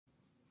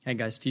Hey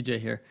guys, TJ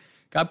here.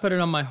 God put it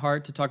on my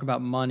heart to talk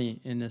about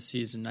money in this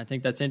season. I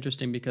think that's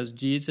interesting because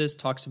Jesus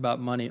talks about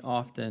money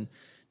often,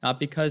 not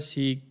because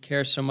he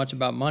cares so much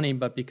about money,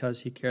 but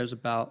because he cares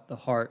about the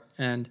heart.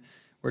 And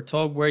we're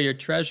told where your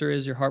treasure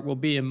is, your heart will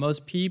be. And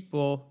most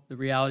people, the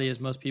reality is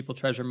most people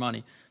treasure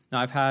money. Now,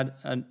 I've had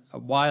a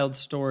wild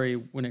story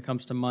when it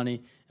comes to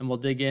money, and we'll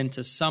dig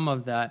into some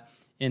of that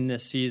in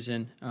this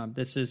season.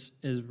 This is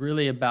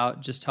really about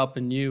just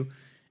helping you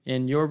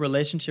in your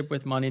relationship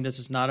with money. This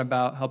is not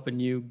about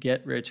helping you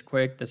get rich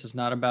quick. This is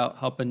not about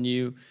helping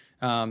you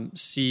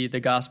see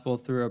the gospel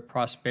through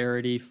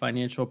a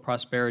financial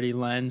prosperity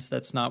lens.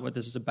 That's not what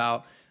this is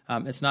about.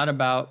 It's not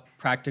about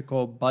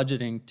practical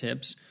budgeting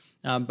tips,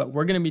 but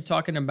we're going to be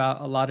talking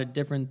about a lot of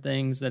different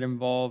things that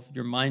involve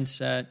your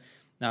mindset,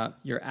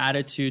 your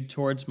attitude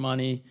towards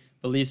money,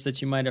 beliefs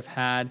that you might have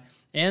had,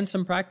 and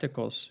some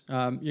practicals.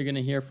 You're going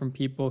to hear from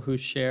people who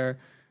share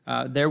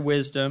their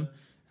wisdom.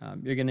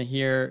 You're going to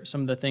hear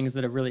some of the things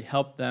that have really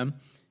helped them,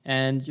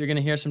 and you're going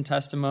to hear some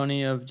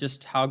testimony of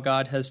just how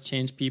God has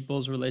changed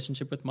people's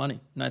relationship with money.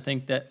 And I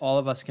think that all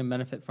of us can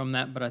benefit from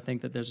that, but I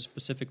think that there's a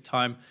specific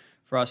time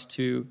for us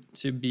to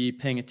be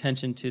paying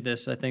attention to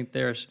this. I think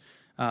there's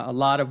a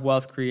lot of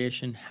wealth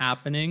creation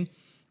happening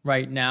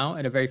right now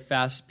at a very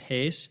fast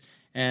pace,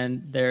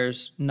 and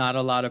there's not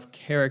a lot of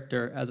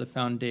character as a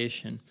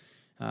foundation.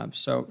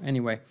 So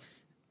anyway,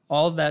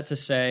 all of that to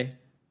say,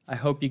 I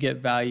hope you get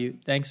value.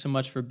 Thanks so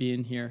much for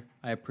being here.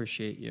 I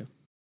appreciate you.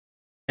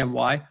 And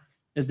why?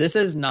 Is this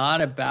is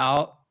not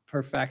about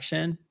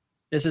perfection.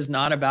 This is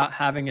not about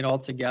having it all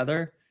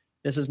together.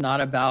 This is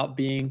not about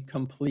being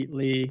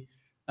completely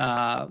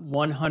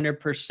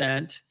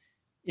 100%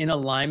 in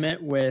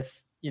alignment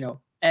with,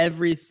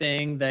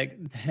 everything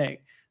that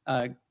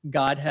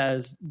God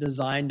has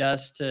designed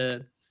us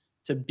to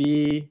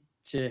be,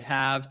 to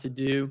have, to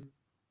do.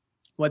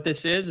 What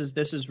this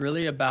is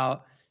really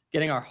about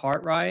getting our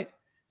heart right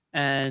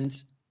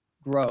and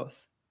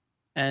growth.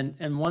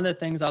 And one of the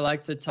things I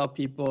like to tell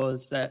people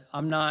is that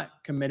I'm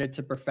not committed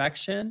to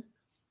perfection.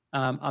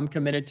 I'm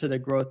committed to the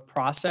growth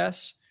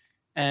process.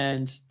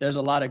 And there's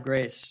a lot of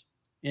grace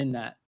in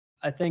that.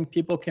 I think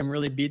people can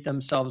really beat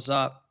themselves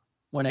up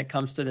when it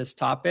comes to this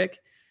topic,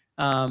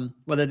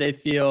 whether they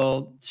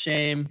feel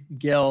shame,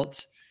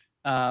 guilt,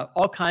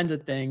 all kinds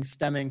of things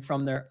stemming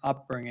from their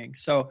upbringing.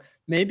 So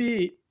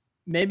maybe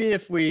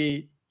if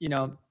we,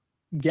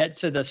 get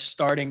to the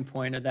starting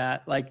point of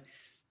that, like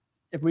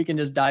if we can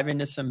just dive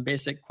into some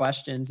basic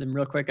questions. And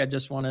real quick, I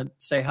just want to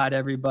say hi to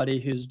everybody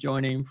who's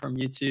joining from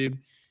YouTube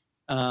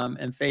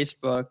and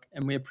Facebook,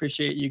 and we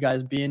appreciate you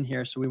guys being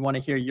here. So we want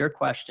to hear your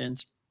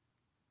questions.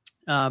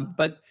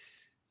 But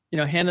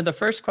Hannah, the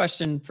first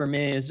question for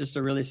me is just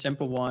a really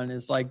simple one,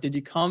 is like, did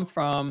you come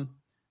from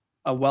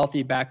a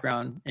wealthy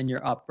background in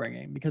your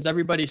upbringing? Because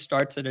everybody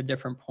starts at a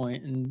different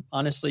point, and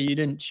honestly, you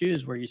didn't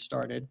choose where you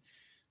started.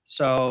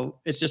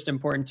 So it's just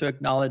important to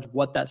acknowledge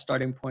what that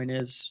starting point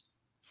is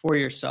for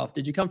yourself.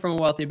 Did you come from a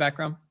wealthy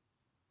background?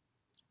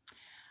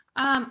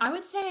 I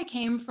would say I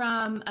came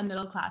from a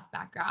middle-class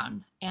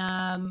background.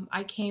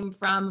 I came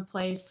from a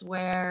place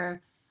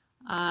where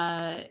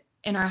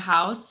in our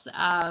house,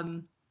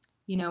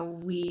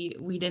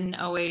 we didn't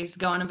always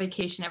go on a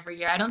vacation every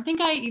year. I don't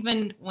think I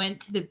even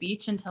went to the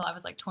beach until I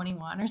was like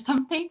 21 or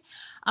something.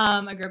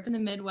 I grew up in the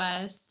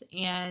Midwest,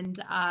 and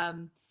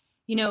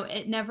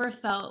it never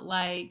felt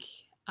like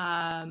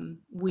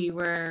we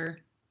were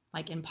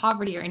like in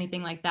poverty or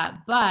anything like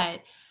that.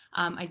 But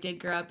I did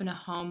grow up in a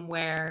home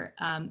where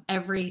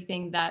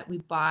everything that we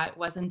bought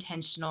was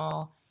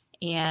intentional.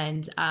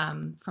 And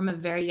from a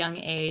very young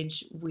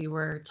age, we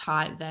were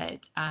taught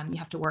that you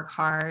have to work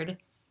hard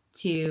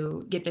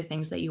to get the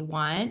things that you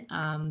want,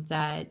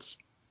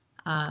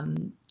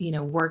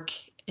 work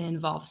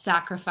involves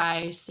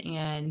sacrifice,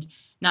 and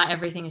not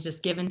everything is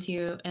just given to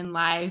you in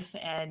life.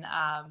 And,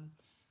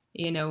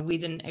 we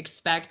didn't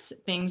expect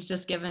things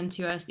just given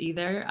to us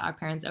either. Our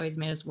parents always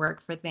made us work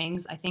for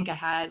things. I think I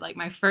had like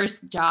my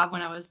first job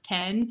when I was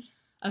 10.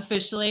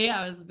 Officially,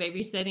 I was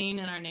babysitting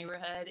in our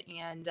neighborhood.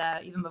 And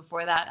even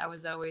before that, I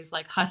was always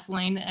like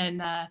hustling.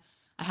 And I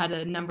had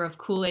a number of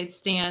Kool-Aid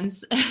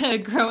stands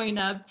growing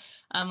up,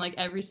 like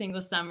every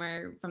single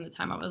summer from the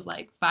time I was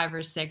like 5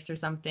 or 6 or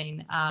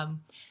something.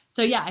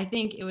 So yeah, I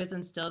think it was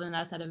instilled in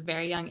us at a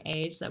very young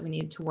age that we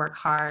needed to work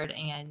hard,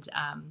 and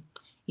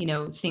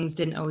things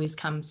didn't always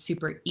come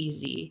super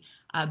easy,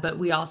 but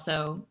we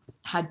also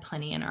had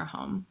plenty in our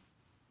home.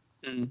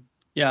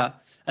 Yeah,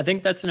 I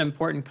think that's an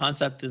important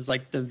concept, is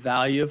like the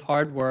value of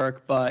hard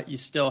work, but you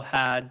still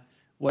had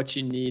what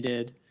you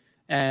needed.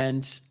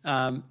 And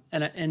I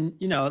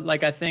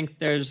think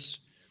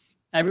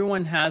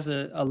everyone has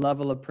a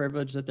level of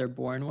privilege that they're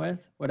born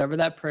with, whatever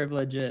that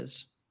privilege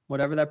is.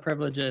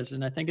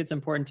 And I think it's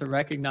important to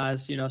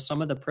recognize,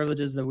 some of the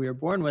privileges that we are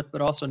born with,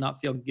 but also not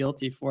feel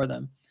guilty for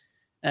them.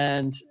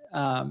 And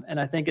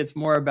I think it's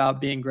more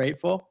about being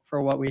grateful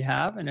for what we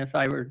have. And if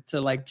I were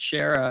to like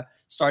share a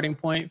starting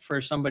point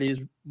for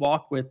somebody's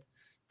walk with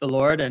the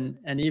Lord, and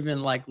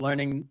even like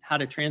learning how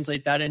to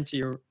translate that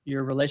into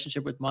your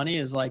relationship with money,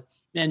 is like,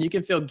 man, you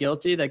can feel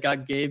guilty that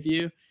God gave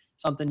you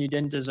something you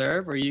didn't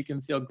deserve, or you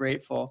can feel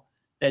grateful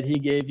that he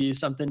gave you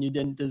something you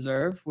didn't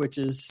deserve, which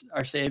is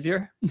our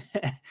Savior.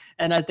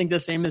 And I think the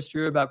same is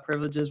true about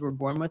privileges we're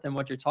born with. And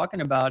what you're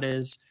talking about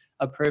is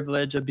a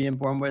privilege of being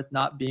born with,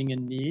 not being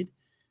in need,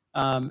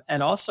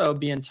 and also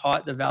being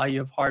taught the value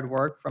of hard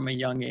work from a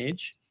young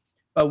age.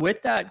 But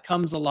with that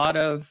comes a lot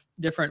of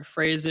different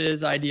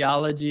phrases,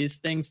 ideologies,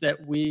 things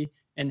that we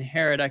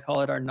inherit. I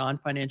call it our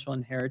non-financial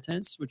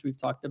inheritance, which we've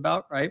talked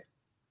about, right?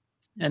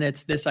 And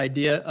it's this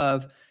idea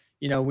of,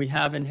 we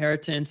have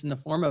inheritance in the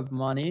form of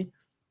money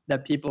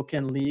that people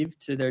can leave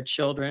to their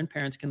children,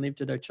 parents can leave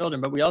to their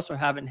children, but we also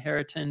have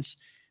inheritance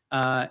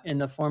in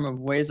the form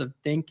of ways of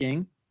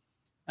thinking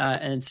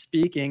and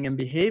speaking and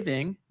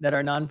behaving that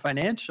are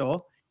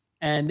non-financial,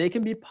 and they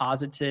can be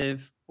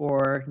positive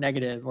or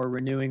negative or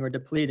renewing or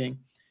depleting.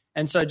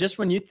 And so just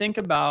when you think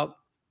about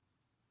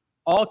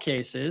all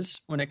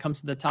cases, when it comes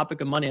to the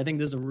topic of money, I think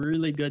there's a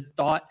really good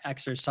thought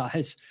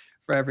exercise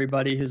for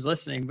everybody who's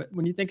listening. But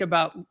when you think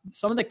about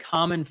some of the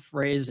common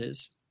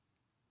phrases,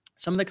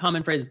 it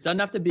doesn't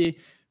have to be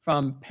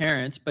from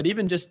parents, but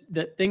even just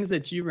the things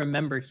that you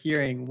remember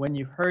hearing when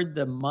you heard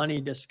the money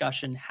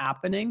discussion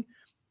happening.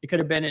 It could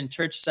have been in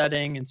church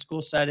setting, in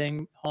school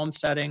setting, home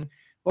setting.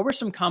 What were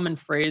some common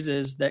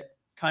phrases that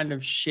kind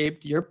of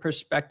shaped your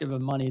perspective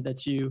of money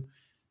that you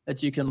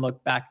can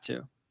look back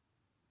to?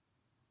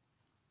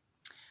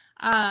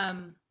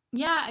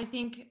 Yeah, I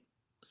think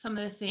some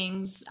of the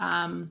things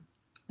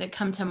that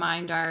come to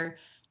mind are,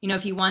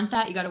 if you want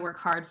that, you got to work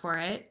hard for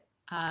it.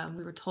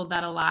 We were told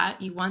that a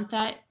lot. You want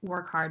that,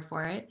 work hard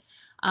for it.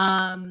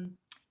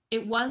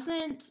 It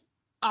wasn't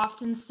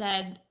often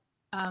said,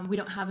 we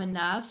don't have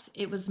enough.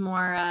 It was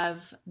more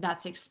of,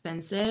 that's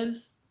expensive.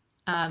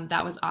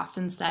 That was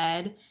often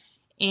said.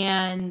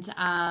 And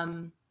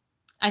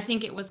I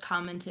think it was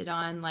commented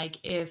on, like,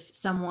 if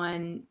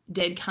someone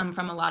did come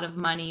from a lot of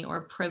money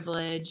or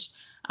privilege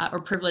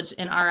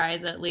in our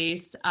eyes at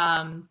least,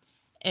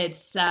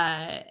 it's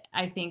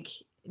I think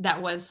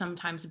that was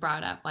sometimes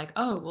brought up, like,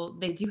 oh, well,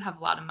 they do have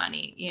a lot of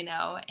money,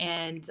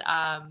 and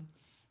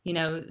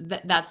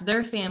that's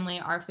their family.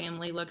 Our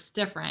family looks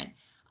different.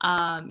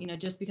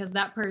 Just because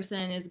that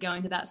person is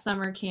going to that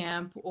summer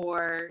camp,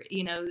 or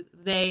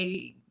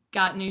they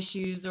got new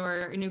shoes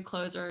or new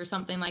clothes or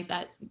something like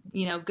that,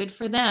 good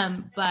for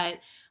them. But,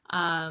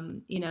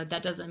 that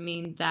doesn't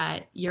mean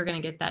that you're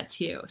going to get that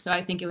too. So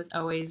I think it was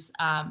always,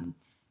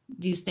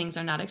 these things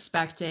are not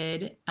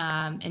expected,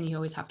 and you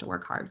always have to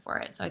work hard for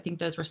it. So I think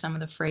those were some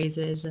of the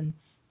phrases and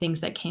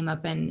things that came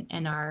up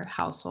in our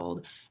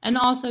household. And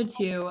also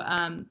too,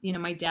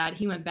 my dad,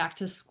 he went back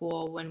to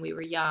school when we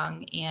were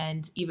young,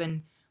 and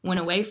even went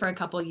away for a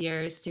couple of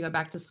years to go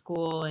back to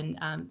school, and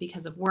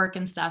because of work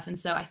and stuff. And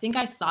so I think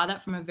I saw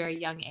that from a very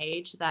young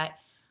age, that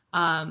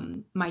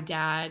my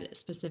dad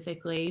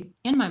specifically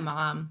and my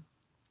mom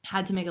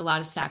had to make a lot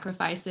of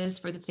sacrifices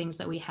for the things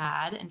that we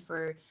had and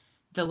for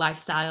the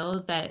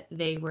lifestyle that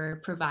they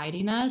were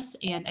providing us.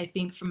 And I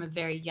think from a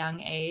very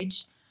young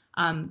age,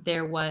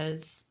 there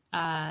was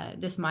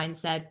this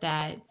mindset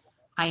that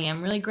I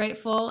am really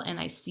grateful and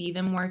I see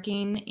them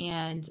working.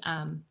 And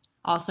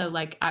also,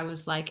 like, I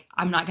was like,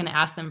 I'm not going to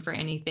ask them for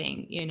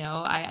anything.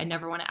 I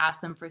never want to ask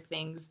them for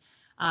things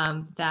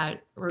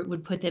that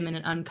would put them in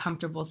an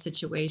uncomfortable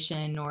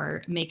situation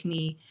or make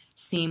me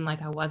seem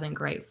like I wasn't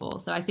grateful.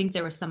 So I think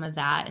there was some of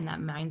that and that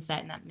mindset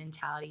and that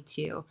mentality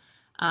too.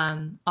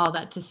 All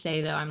that to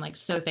say, though, I'm like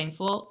so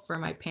thankful for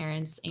my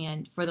parents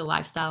and for the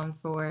lifestyle and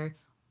for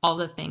all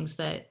the things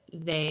that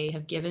they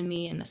have given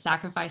me and the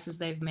sacrifices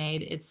they've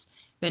made. It's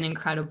been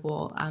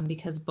incredible,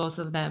 because both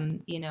of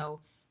them,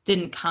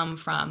 didn't come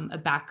from a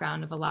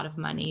background of a lot of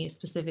money,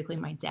 specifically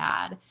my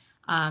dad.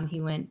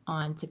 He went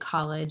on to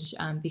college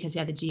because he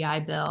had the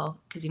GI Bill,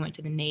 because he went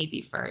to the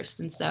Navy first.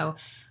 And so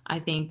I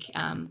think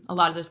a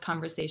lot of those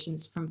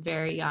conversations from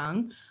very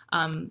young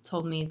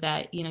told me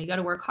that, you got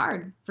to work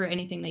hard for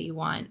anything that you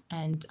want.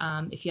 And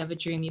if you have a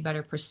dream, you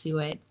better pursue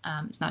it.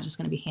 It's not just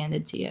going to be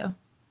handed to you.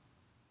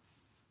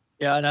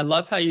 Yeah, and I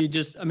love how you're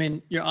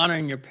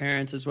honoring your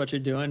parents is what you're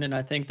doing. And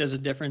I think there's a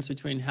difference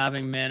between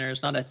having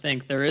manners.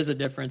 There is a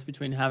difference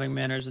between having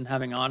manners and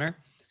having honor.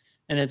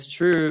 And it's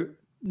true.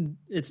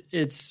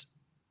 It's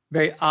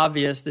very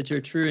obvious that your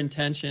true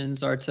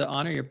intentions are to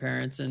honor your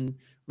parents and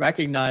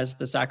recognize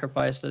the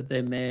sacrifice that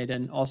they made,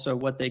 and also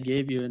what they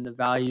gave you and the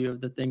value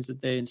of the things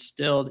that they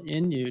instilled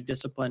in you,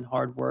 discipline,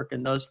 hard work,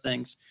 and those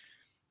things.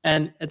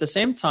 And at the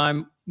same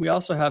time, we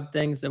also have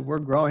things that we're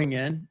growing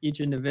in, each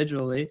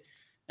individually.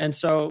 And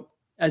so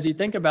as you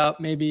think about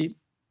maybe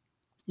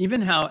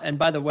even how, and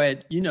by the way,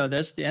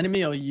 this, the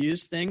enemy will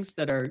use things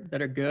that are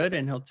good,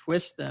 and he'll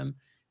twist them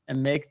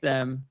and make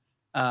them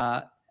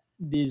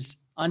these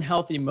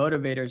unhealthy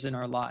motivators in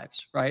our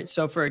lives, right?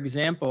 So for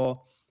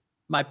example,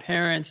 my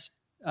parents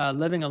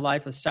living a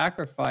life of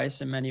sacrifice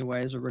in many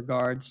ways or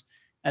regards,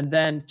 and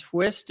then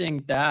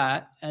twisting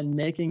that and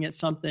making it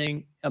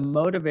something, a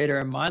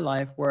motivator in my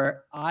life,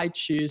 where I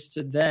choose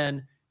to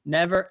then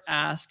never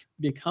ask,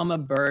 become a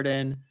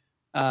burden,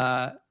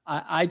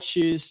 I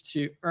choose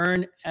to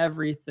earn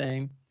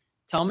everything.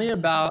 Tell me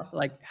about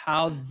like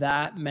how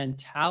that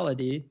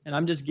mentality, and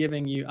I'm just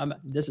giving you,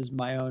 this is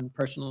my own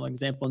personal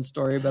example and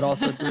story, but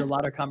also through a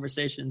lot of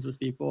conversations with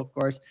people, of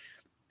course.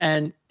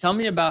 And tell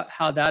me about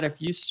how that, if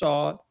you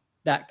saw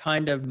that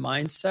kind of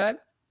mindset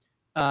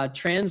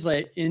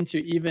translate into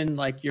even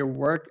like your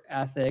work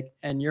ethic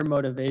and your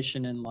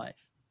motivation in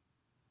life.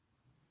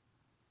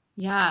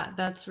 Yeah,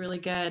 that's really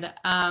good.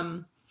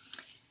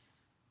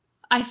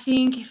 I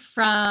think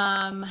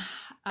from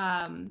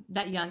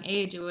that young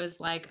age, it was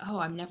like, oh,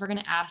 I'm never going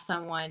to ask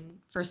someone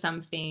for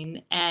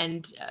something.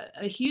 And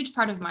a huge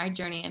part of my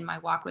journey and my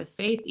walk with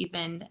faith,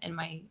 even in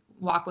my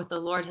walk with the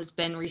Lord, has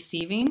been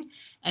receiving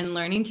and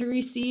learning to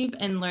receive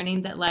and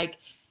learning that, like,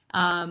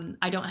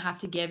 I don't have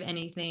to give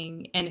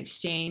anything in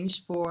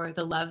exchange for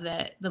the love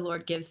that the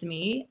Lord gives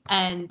me.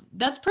 And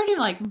that's pretty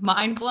like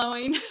mind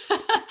blowing.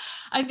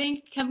 I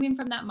think coming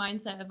from that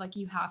mindset of like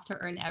you have to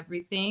earn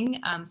everything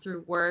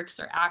through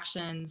works or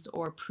actions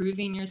or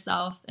proving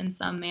yourself in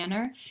some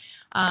manner.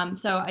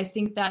 So I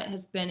think that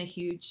has been a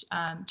huge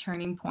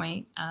turning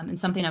point and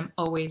something I'm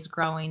always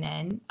growing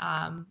in.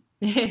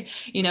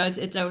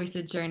 It's always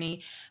a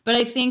journey. But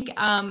I think,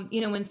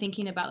 when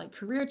thinking about like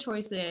career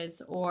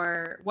choices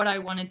or what I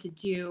wanted to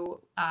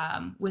do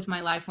with my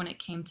life when it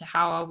came to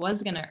how I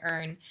was going to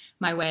earn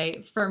my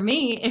way, for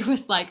me, it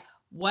was like,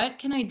 what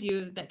can I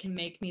do that can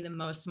make me the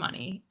most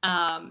money?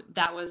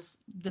 That was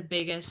the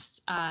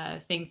biggest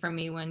thing for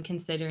me when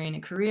considering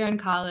a career in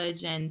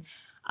college. And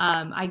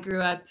I grew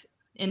up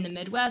in the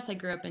Midwest. I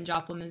grew up in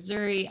Joplin,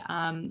 Missouri.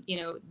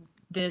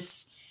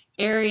 This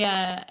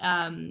area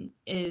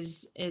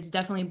is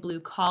definitely blue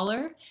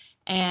collar.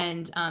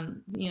 And,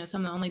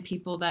 some of the only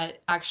people that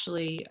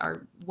actually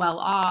are well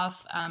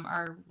off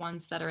are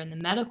ones that are in the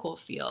medical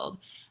field.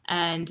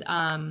 And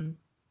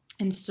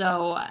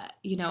so,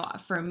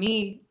 for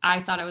me, I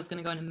thought I was going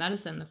to go into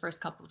medicine the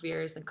first couple of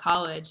years in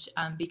college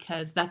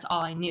because that's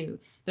all I knew.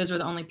 Those were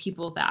the only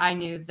people that I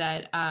knew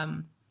that,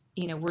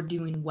 were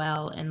doing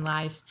well in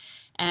life.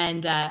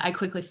 And I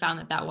quickly found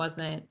that that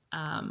wasn't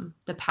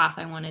the path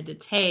I wanted to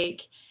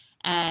take.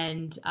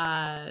 And,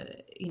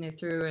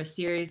 through a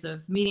series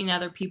of meeting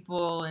other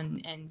people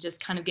and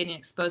just kind of getting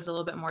exposed a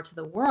little bit more to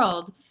the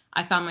world,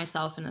 I found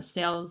myself in a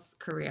sales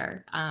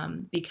career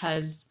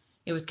because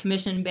it was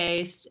commission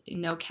based,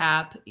 no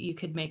cap. You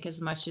could make as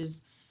much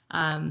as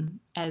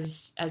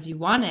you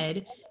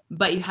wanted,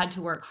 but you had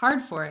to work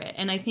hard for it.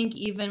 And I think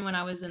even when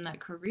I was in that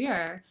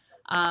career,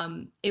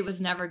 it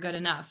was never good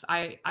enough.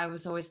 I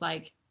was always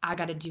like, I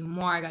got to do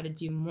more. I got to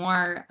do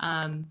more.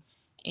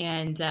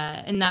 And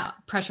that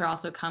pressure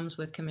also comes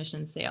with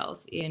commission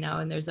sales,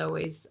 and there's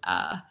always,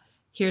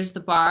 here's the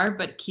bar,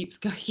 but it keeps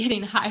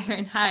getting higher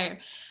and higher.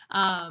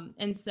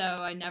 And so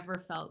I never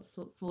felt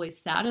fully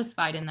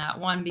satisfied in that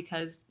one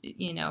because,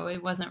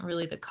 it wasn't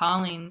really the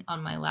calling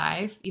on my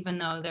life, even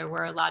though there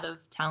were a lot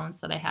of talents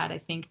that I had, I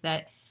think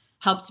that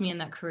helped me in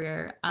that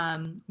career.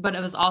 But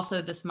it was also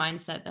this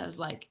mindset that was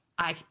like,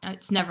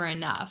 it's never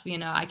enough.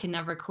 I can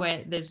never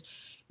quit. There's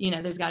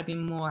got to be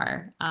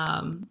more.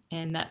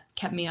 And that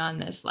kept me on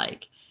this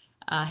like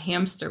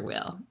hamster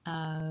wheel,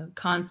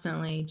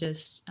 constantly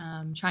just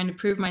trying to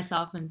prove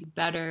myself and be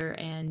better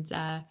and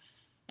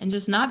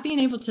just not being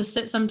able to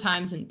sit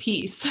sometimes in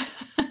peace.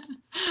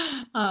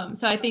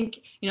 So I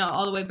think,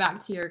 all the way back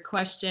to your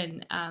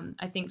question,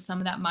 I think some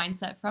of that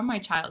mindset from my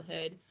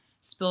childhood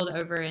spilled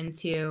over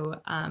into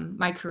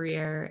my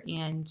career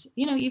and,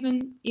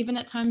 even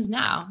at times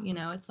now,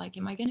 it's like,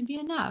 am I going to be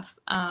enough?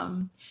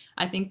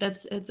 I think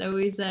it's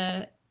always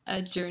a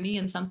journey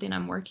and something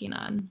I'm working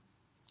on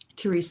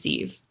to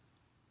receive.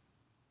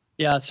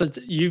 Yeah, so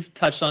you've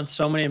touched on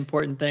so many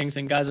important things.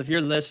 And guys, if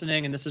you're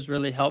listening and this is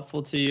really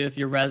helpful to you, if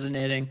you're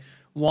resonating,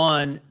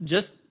 one,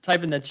 just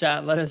type in the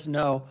chat, let us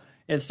know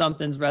if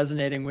something's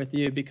resonating with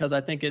you, because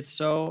I think it's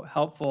so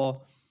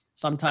helpful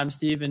sometimes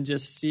to even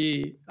just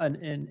see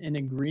an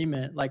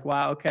agreement like,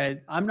 wow,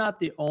 okay, I'm not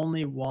the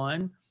only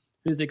one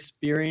who's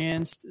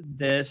experienced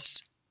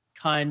this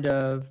kind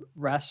of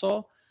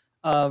wrestle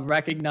of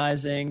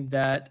recognizing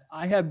that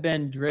I have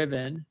been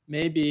driven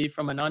maybe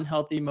from an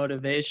unhealthy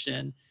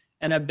motivation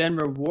and have been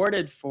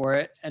rewarded for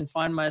it and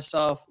find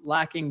myself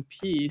lacking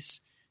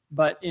peace,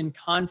 but in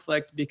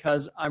conflict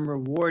because I'm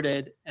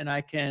rewarded and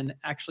I can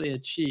actually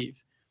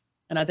achieve.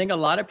 And I think a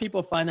lot of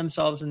people find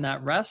themselves in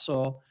that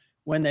wrestle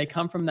when they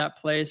come from that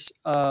place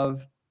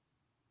of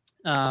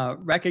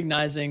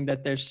recognizing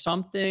that there's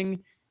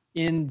something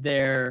in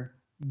their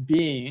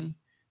being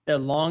that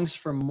longs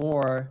for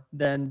more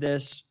than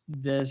this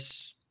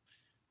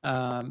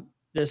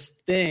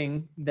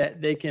thing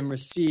that they can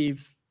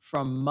receive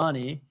from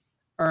money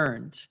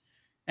earned.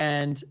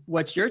 And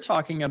what you're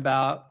talking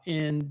about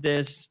in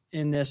this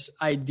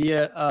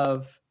idea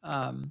of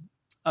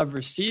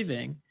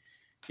receiving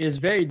is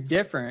very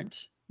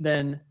different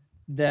than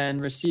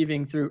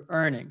receiving through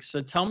earning.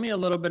 So tell me a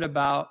little bit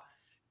about,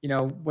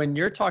 when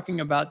you're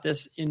talking about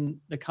this in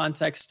the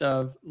context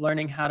of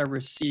learning how to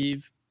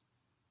receive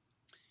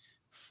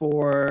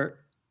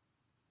for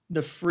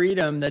the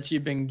freedom that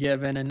you've been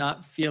given and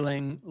not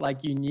feeling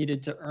like you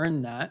needed to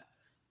earn that,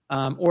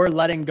 or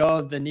letting go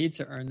of the need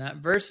to earn that,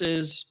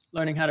 versus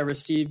learning how to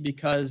receive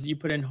because you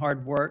put in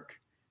hard work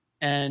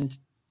and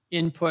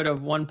input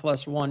of 1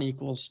 +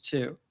 1 =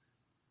 2.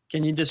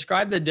 Can you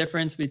describe the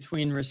difference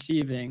between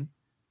receiving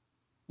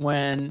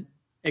when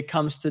it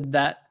comes to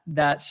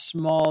that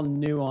small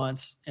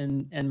nuance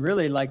and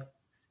really like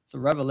it's a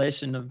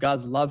revelation of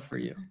God's love for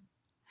you?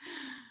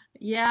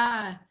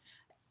 Yeah.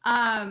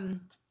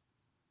 Um,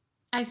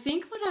 I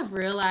think what I've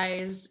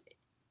realized,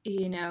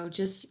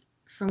 just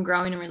from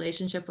growing in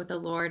relationship with the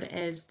Lord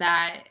is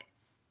that,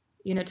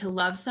 to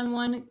love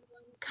someone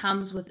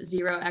comes with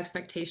zero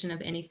expectation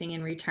of anything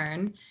in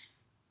return.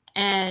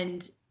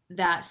 And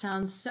that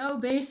sounds so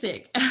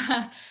basic,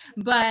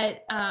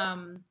 but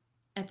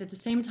at the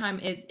same time,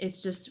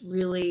 it's just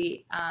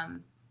really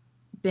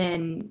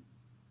been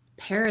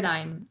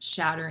paradigm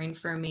shattering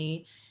for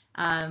me,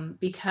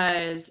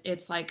 because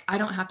it's like I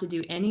don't have to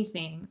do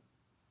anything.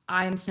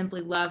 I am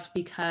simply loved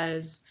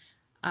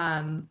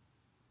um,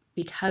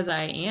 because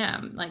I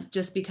am, like,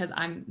 just because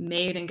I'm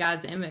made in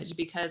God's image,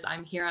 because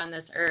I'm here on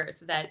this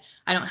earth, that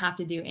I don't have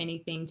to do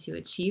anything to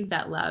achieve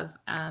that love,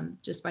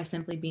 just by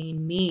simply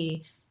being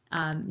me,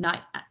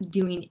 not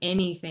doing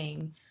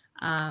anything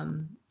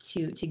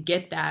to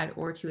get that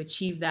or to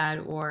achieve that,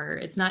 or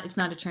it's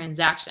not a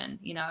transaction.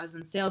 I was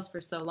in sales for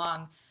so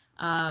long.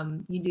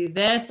 You do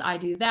this, I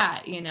do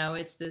that.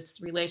 It's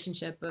this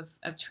relationship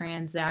of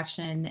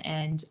transaction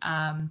and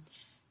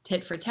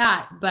tit for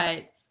tat.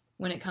 But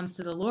when it comes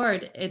to the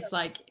Lord, it's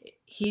like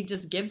he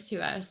just gives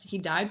to us. He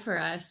died for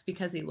us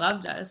because he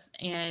loved us,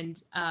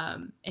 and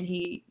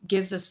he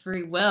gives us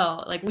free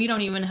will. Like, we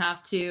don't even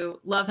have to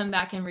love him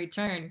back in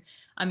return.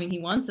 I mean, he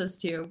wants us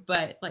to,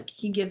 but like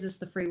he gives us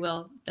the free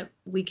will that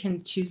we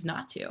can choose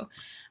not to.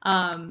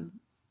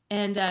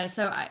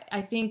 So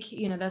I think,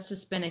 that's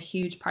just been a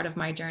huge part of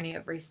my journey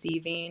of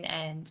receiving,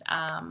 and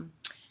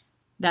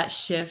that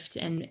shift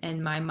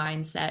in my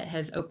mindset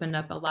has opened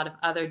up a lot of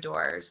other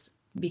doors,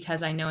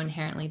 because I know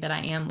inherently that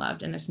I am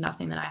loved and there's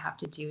nothing that I have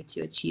to do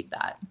to achieve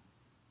that.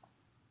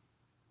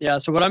 Yeah.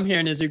 So what I'm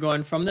hearing is you're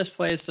going from this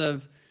place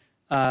of,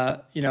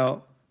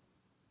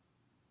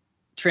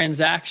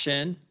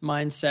 transaction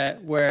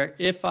mindset, where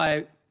if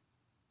I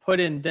put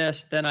in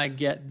this, then I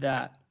get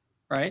that,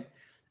 right?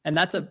 And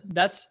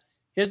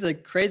here's the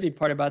crazy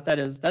part about that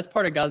is that's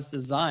part of God's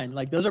design.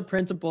 Like, those are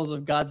principles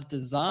of God's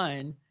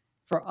design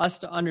for us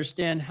to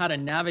understand how to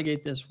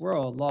navigate this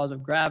world. Laws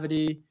of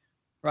gravity,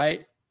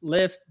 right?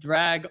 Lift,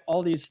 drag,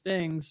 all these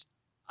things.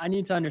 I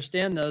need to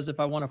understand those if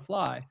I want to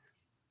fly.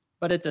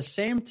 But at the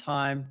same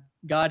time,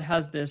 God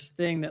has this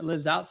thing that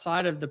lives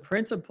outside of the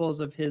principles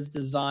of his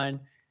design,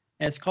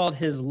 and it's called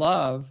his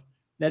love,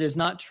 that is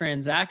not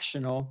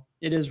transactional,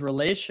 it is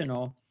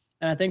relational.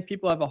 And I think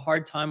people have a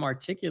hard time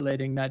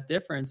articulating that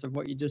difference of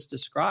what you just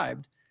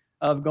described,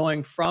 of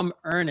going from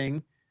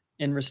earning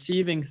and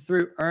receiving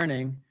through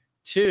earning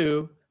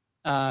to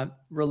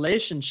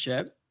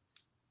relationship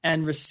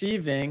and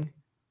receiving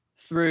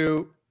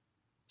through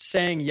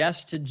saying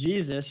yes to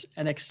Jesus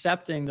and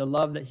accepting the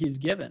love that he's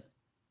given.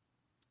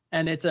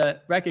 And it's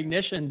a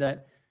recognition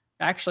that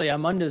actually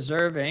I'm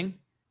undeserving,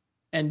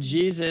 and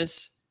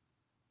Jesus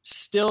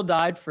still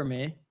died for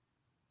me,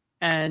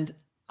 and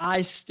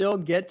I still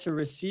get to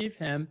receive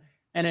him.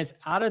 And it's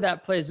out of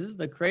that place. This is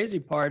the crazy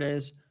part,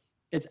 is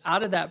it's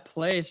out of that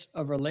place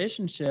of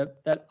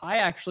relationship that I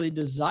actually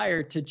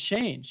desire to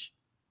change,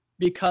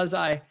 because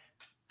I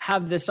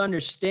have this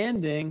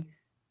understanding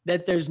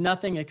that there's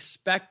nothing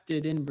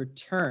expected in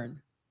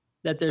return,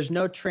 that there's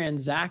no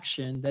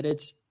transaction, that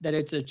it's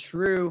a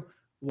true,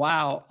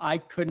 wow, I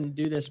couldn't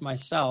do this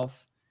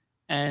myself.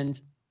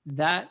 And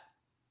that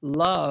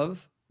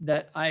love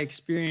that I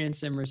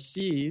experience and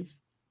receive,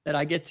 that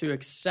I get to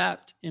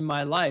accept in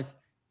my life,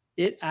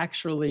 it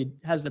actually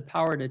has the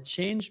power to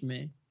change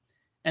me.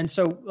 And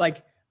so,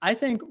 like, I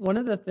think one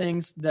of the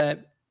things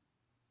that's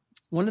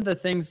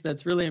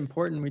really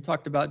important, we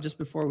talked about just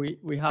before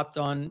we hopped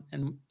on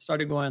and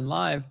started going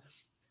live,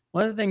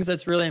 one of the things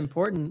that's really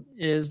important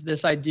is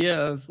this idea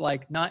of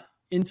like not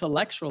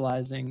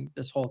intellectualizing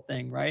this whole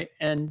thing, right?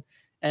 And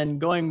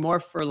going more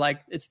for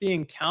like, it's the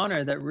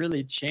encounter that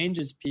really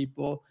changes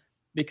people,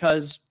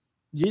 because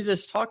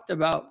Jesus talked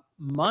about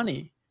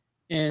money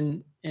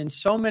in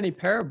so many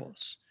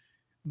parables,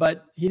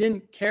 but he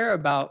didn't care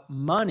about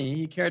money.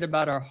 He cared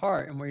about our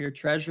heart, and where your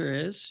treasure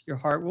is, your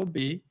heart will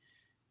be.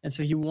 And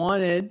so he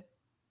wanted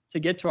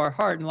to get to our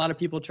heart, and a lot of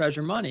people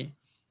treasure money.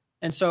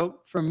 And so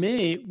for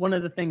me, one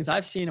of the things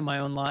I've seen in my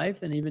own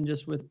life, and even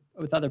just with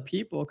other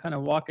people, kind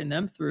of walking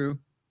them through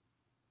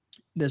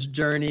this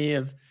journey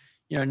of,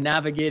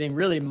 navigating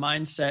really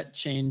mindset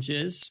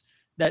changes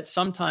that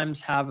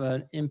sometimes have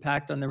an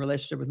impact on the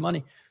relationship with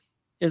money,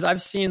 is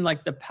I've seen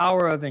like the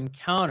power of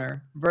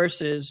encounter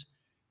versus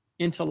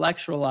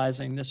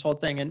intellectualizing this whole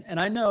thing. And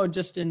I know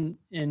just in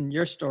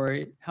your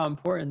story, how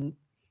important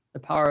the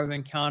power of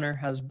encounter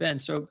has been.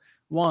 So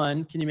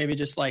one, can you maybe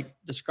just like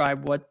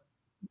describe what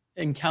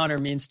encounter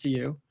means to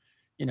you?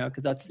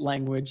 Because that's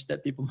language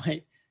that people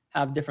might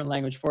have different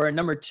language for it.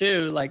 Number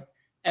two, like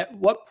at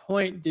what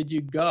point did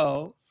you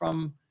go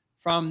from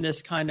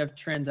this kind of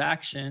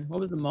transaction? What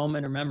was the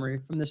moment or memory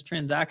from this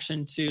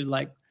transaction to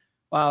like,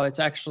 wow, it's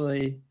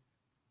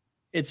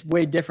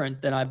way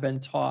different than I've been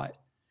taught.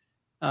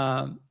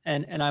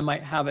 And I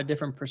might have a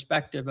different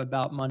perspective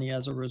about money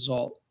as a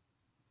result.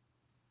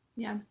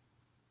 Yeah.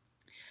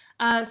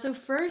 So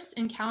first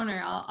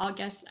encounter, I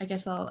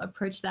guess I'll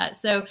approach that.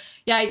 So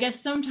yeah, I guess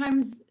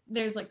sometimes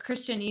there's like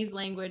Christianese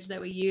language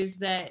that we use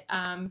that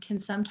can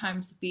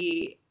sometimes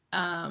be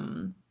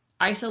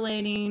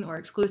isolating or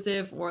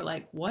exclusive, or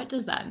like, what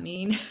does that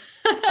mean?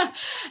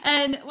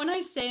 And when I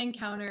say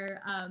encounter,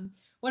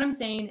 what I'm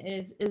saying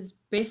is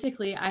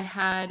basically I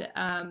had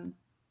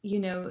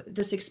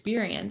this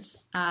experience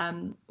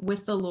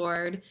with the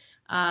Lord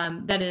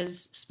that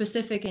is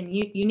specific and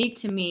unique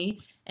to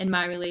me and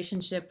my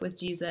relationship with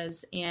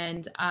Jesus.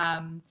 And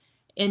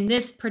in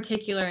this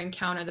particular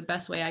encounter, the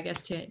best way, I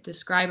guess, to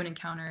describe an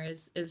encounter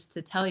is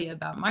to tell you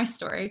about my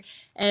story.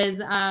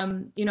 I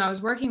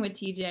was working with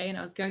TJ and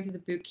I was going through the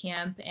boot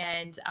camp,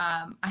 and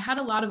I had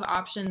a lot of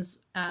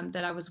options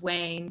that I was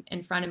weighing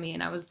in front of me,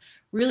 and I was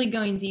really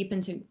going deep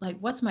into like,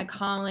 what's my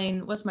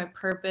calling? What's my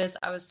purpose?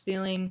 I was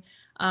feeling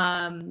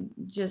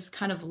just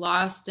kind of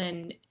lost,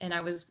 and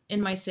I was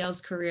in my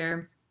sales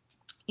career,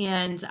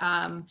 and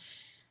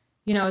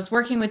I was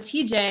working with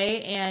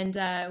TJ,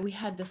 and we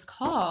had this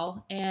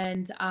call,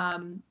 and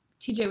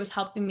TJ was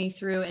helping me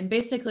through. And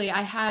basically,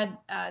 I had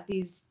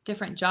these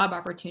different job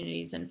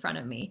opportunities in front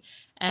of me,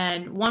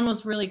 and one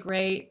was really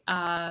great.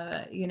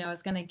 I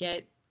was going to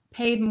get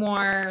paid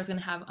more. I was going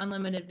to have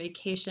unlimited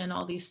vacation,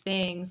 all these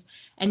things,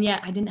 and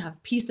yet I didn't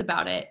have peace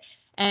about it.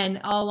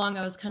 And all along,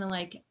 I was kind of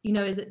like,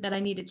 is it that I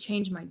need to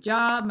change my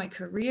job, my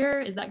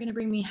career? Is that going to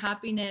bring me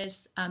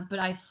happiness? But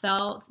I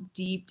felt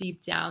deep,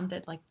 deep down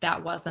that like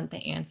that wasn't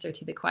the answer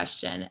to the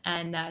question.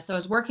 And so I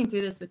was working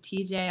through this with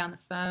TJ on the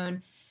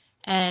phone.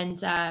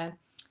 And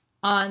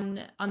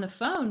on the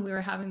phone, we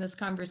were having this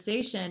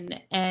conversation.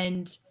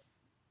 And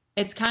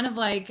it's kind of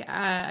like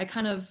I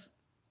kind of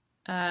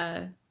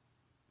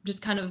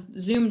just kind of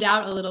zoomed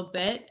out a little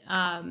bit.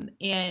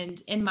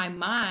 And in my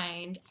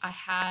mind, I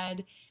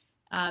had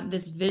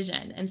this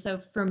vision. And so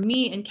for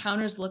me,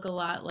 encounters look a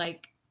lot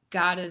like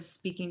God is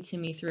speaking to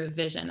me through a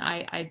vision.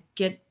 I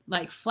get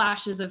like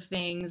flashes of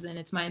things, and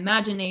it's my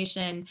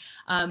imagination.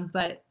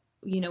 But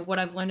what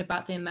I've learned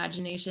about the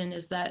imagination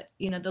is that,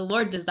 the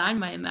Lord designed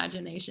my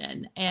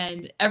imagination,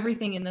 and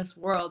everything in this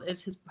world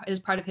is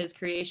part of his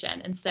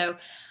creation. And so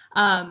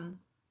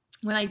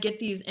when I get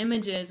these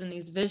images and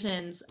these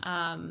visions,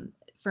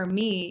 for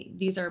me,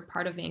 these are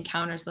part of the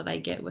encounters that I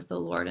get with the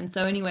Lord. And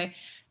so anyway,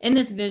 in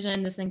this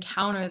vision, this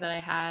encounter that I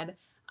had,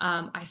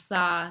 I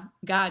saw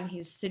God, and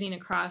he's sitting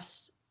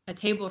across a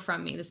table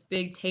from me, this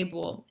big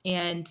table.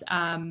 And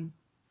I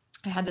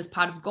had this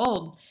pot of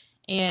gold.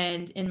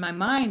 And in my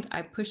mind,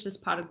 I pushed this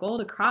pot of gold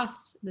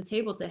across the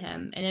table to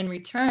him. And in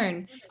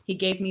return, he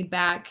gave me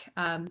back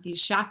these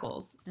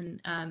shackles.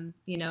 And,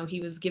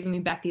 he was giving me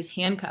back these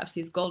handcuffs,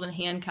 these golden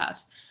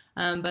handcuffs.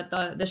 But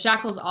the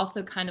shackles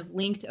also kind of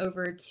linked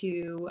over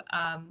to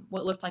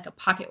what looked like a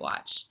pocket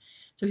watch.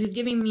 So he was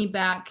giving me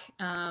back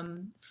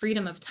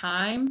freedom of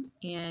time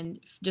and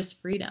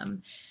just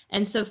freedom.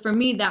 And so for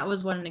me, that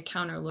was what an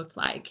encounter looked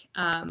like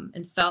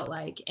and felt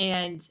like.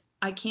 And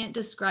I can't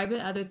describe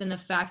it other than the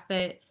fact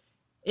that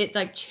it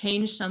like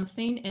changed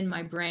something in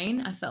my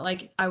brain. I felt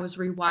like I was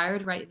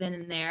rewired right then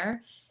and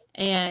there.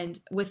 And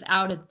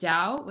without a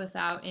doubt,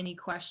 without any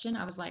question,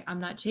 I was like, I'm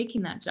not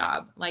taking that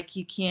job. Like,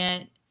 you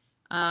can't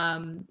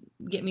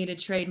get me to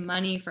trade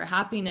money for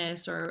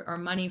happiness or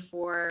money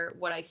for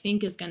what I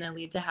think is going to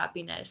lead to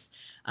happiness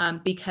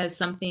because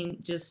something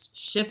just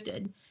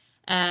shifted.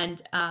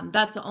 And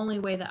that's the only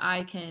way that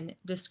I can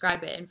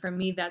describe it. And for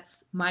me,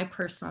 that's my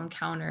personal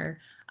encounter.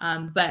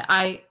 But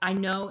I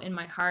know in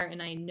my heart,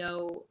 and I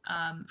know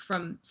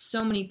from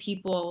so many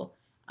people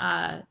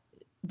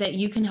that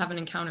you can have an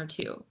encounter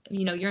too.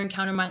 Your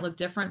encounter might look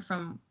different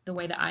from the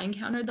way that I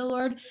encountered the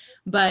Lord,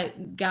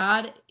 but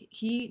God,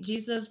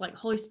 Jesus, like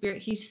Holy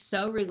Spirit, he's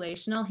so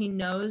relational. He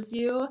knows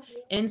you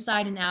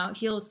inside and out.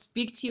 He'll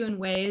speak to you in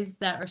ways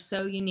that are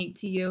so unique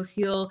to you.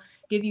 He'll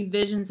give you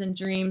visions and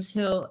dreams.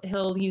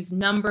 He'll use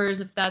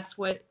numbers if that's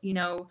what,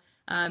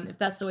 if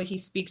that's the way he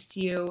speaks to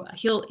you.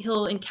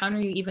 He'll encounter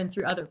you even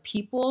through other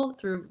people,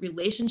 through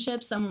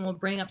relationships. Someone will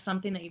bring up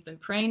something that you've been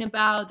praying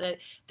about that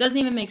doesn't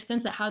even make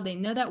sense, that how they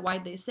know that, why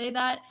they say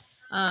that.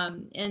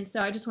 And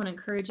so I just want to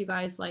encourage you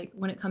guys, like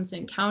when it comes to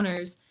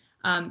encounters,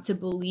 to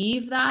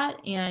believe that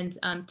and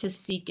to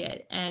seek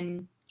it.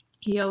 And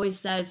he always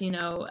says,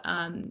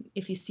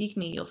 if you seek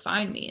me, you'll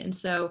find me. And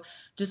so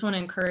just want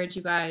to encourage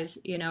you guys,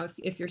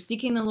 if you're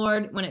seeking the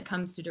Lord when it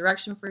comes to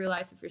direction for your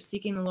life, if you're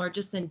seeking the Lord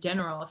just in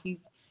general, if you've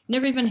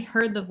never even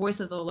heard the voice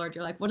of the Lord,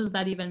 you're like, what does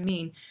that even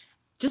mean?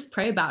 Just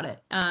pray about it.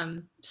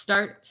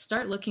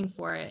 Start looking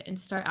for it and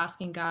start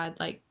asking God,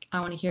 like, I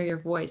want to hear your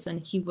voice,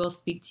 and he will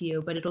speak to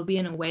you, but it'll be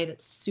in a way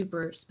that's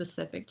super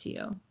specific to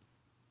you.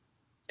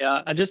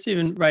 Yeah, I just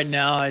even right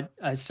now,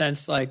 I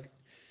sense like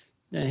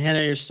Yeah,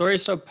 Hannah, your story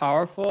is so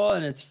powerful,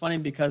 and it's funny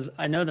because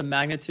I know the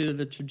magnitude of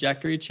the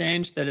trajectory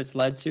change that it's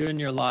led to in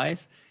your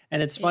life.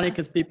 And it's funny Yeah.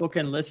 because people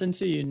can listen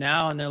to you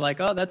now and they're like,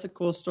 "Oh, that's a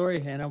cool story,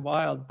 Hannah,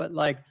 wild." But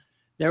like,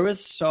 there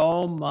was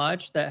so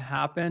much that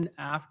happened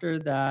after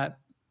that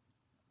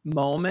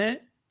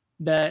moment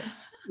that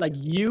like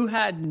you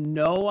had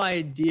no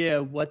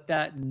idea what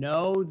that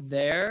no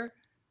there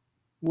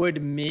would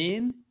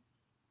mean,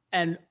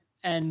 and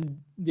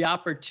the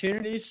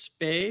opportunity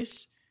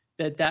space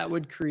that that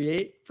would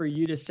create for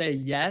you to say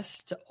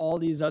yes to all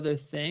these other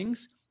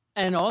things,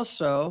 and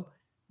also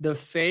the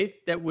faith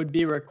that would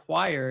be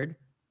required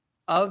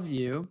of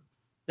you,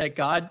 that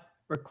God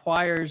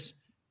requires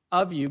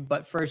of you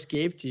but first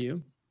gave to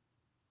you.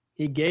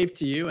 He gave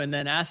to you and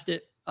then asked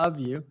it of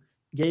you,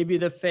 gave you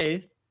the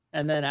faith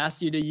and then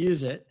asked you to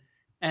use it.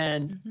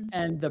 And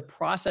Mhm. the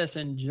process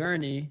and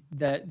journey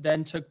that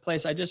then took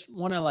place. I just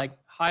want to like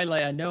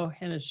highlight, I know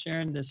Hannah's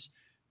sharing this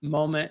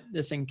moment,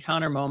 this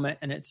encounter moment,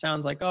 and it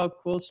sounds like, oh,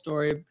 cool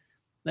story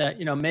that,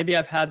 you know, maybe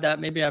I've had that,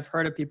 maybe I've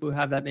heard of people who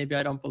have that, maybe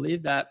I don't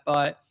believe that.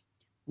 But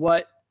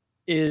what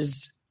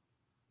is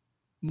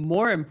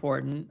more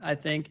important, I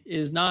think,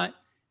 is not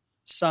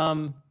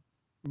some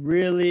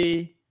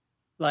really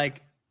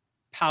like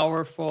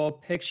powerful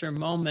picture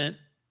moment,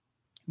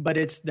 but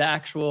it's the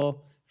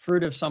actual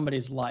fruit of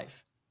somebody's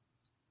life.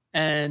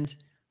 And,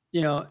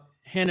 you know,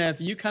 Hannah, if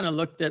you kind of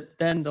looked at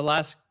then the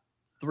last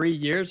 3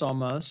 years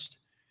almost,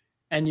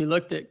 and you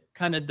looked at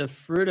kind of the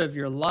fruit of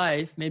your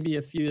life, maybe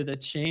a few of the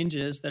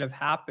changes that have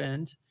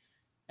happened,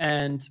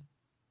 and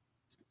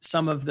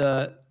some of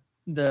the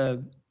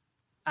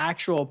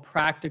actual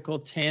practical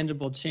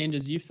tangible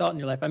changes you felt in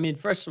your life. I mean,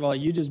 first of all,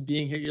 you just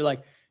being here, you're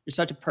like, you're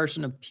such a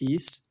person of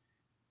peace.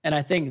 And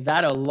I think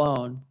that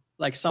alone,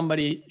 like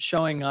somebody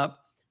showing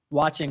up,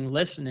 watching,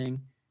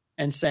 listening,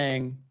 and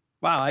saying,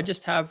 wow, I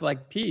just have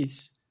like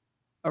peace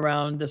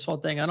around this whole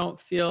thing. I don't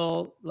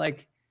feel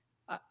like,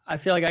 I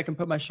feel like I can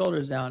put my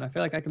shoulders down. I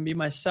feel like I can be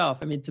myself.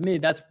 I mean, to me,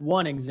 that's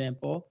one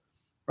example,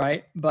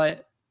 right?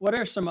 But what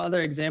are some other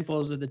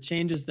examples of the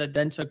changes that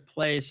then took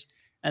place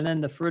and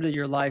then the fruit of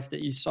your life that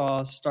you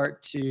saw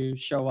start to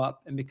show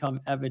up and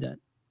become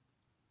evident?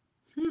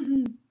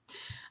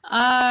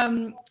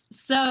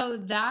 So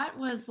that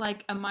was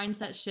like a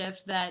mindset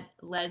shift that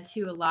led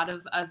to a lot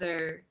of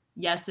other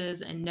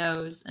yeses and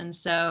nos. And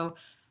so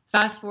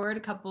fast forward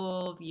a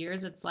couple of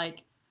years, it's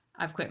like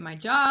I've quit my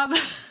job.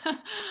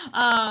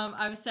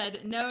 I've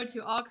said no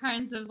to all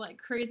kinds of like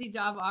crazy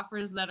job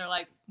offers that are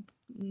like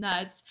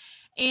nuts.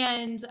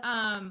 And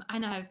I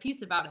have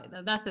peace about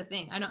it. That's the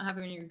thing. I don't have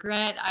any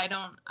regret. I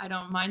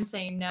don't mind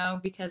saying no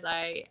because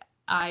I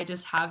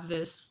just have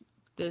this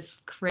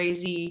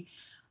crazy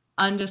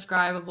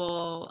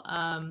undescribable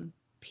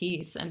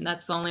peace, and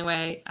that's the only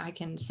way I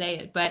can say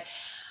it. But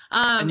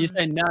And you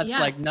say nuts, yeah,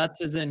 like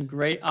nuts is in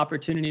great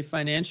opportunity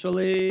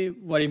financially.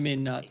 What do you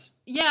mean nuts?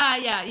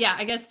 yeah,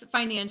 I guess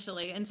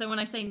financially. And so when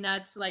I say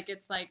nuts, like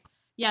it's like,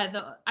 yeah,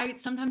 the I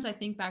sometimes I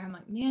think back, I'm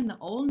like, man, the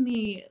old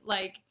me,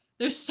 like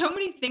there's so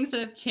many things that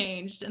have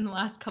changed in the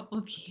last couple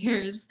of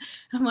years.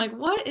 I'm like,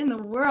 what in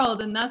the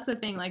world? And that's the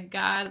thing, like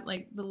God,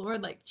 like the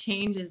Lord like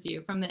changes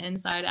you from the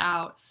inside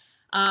out.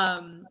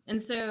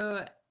 And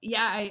so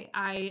yeah,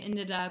 I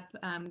ended up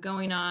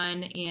going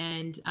on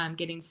and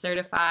getting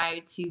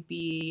certified to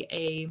be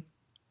a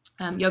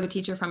yoga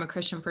teacher from a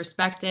Christian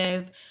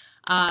perspective.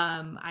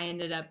 I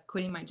ended up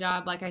quitting my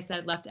job, like I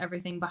said, left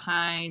everything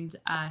behind.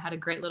 Had a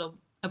great little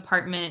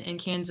apartment in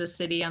Kansas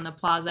City on the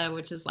Plaza,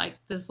 which is like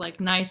this like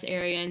nice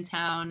area in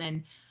town,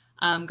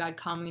 and God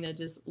called me to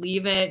just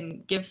leave it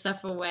and give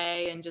stuff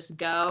away and just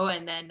go.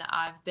 And then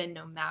I've been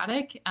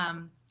nomadic,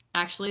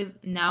 actually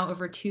now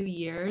over 2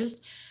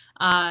 years.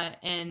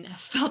 And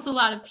felt a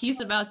lot of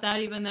peace about that,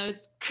 even though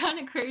it's kind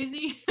of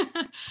crazy.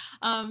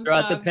 So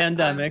Throughout the I've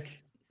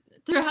pandemic.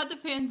 throughout the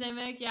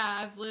pandemic, yeah,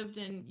 I've lived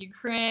in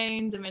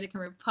Ukraine, Dominican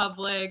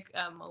Republic,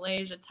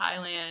 Malaysia,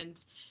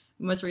 Thailand,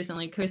 most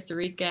recently Costa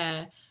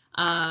Rica,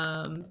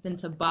 been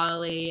to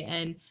Bali,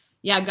 and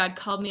yeah, God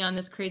called me on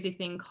this crazy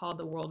thing called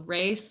the World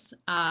Race.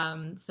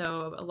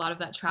 So a lot of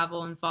that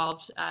travel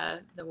involved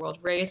the World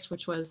Race,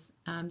 which was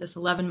this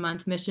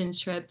 11-month mission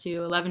trip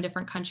to 11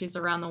 different countries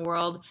around the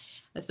world.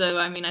 So,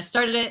 I mean, I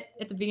started it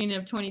at the beginning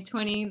of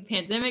 2020. The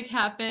pandemic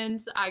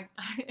happened. I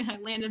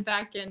landed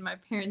back in my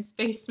parents'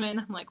 basement.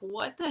 I'm like,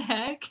 what the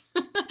heck?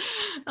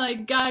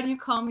 Like, God, you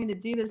called me to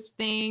do this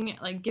thing,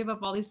 like give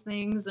up all these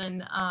things,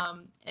 and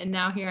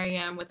now here I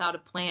am without a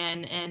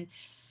plan. And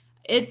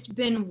it's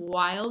been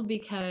wild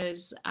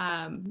because,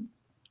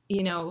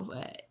 you know,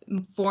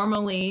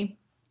 formally,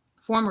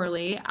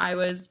 formerly, I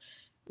was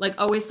like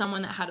always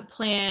someone that had a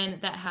plan,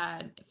 that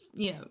had,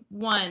 you know,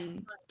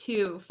 1,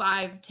 2,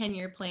 5,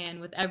 10-year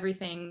plan with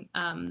everything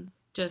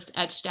just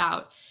etched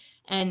out.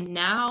 And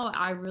now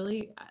I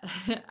really,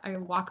 I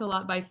walk a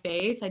lot by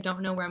faith. I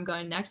don't know where I'm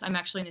going next. I'm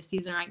actually in a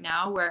season right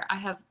now where I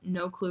have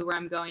no clue where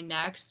I'm going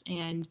next,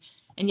 and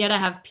yet I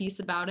have peace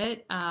about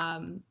it.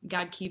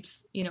 God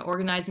keeps, you know,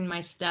 organizing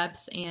my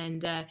steps,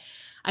 and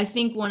I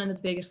think one of the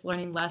biggest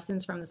learning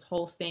lessons from this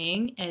whole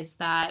thing is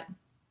that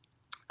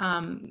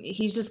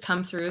he's just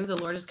come through. The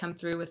Lord has come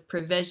through with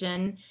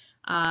provision.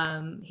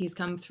 He's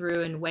come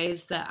through in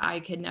ways that I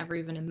could never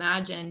even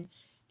imagine.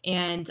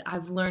 And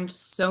I've learned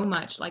so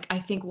much. Like, I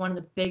think one of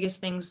the biggest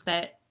things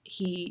that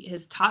he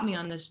has taught me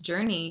on this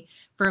journey,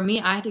 for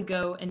me, I had to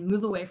go and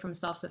move away from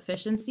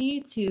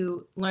self-sufficiency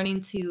to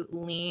learning to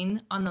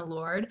lean on the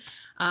Lord.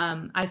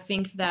 I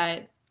think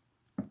that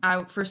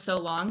for so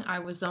long, I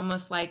was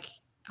almost like,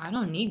 I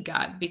don't need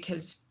God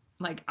because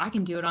like I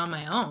can do it on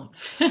my own.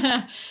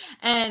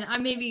 And I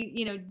maybe,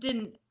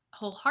 didn't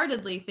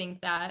wholeheartedly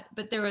think that,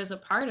 but there was a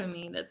part of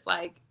me that's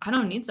like, I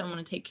don't need someone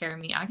to take care of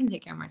me. I can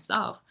take care of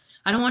myself.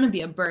 I don't want to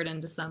be a burden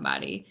to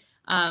somebody,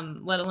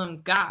 let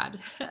alone God.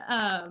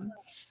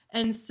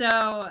 And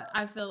so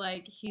I feel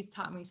like he's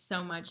taught me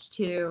so much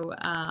to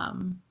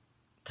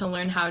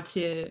learn how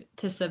to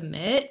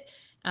submit,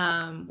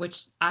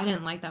 which I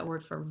didn't like that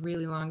word for a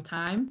really long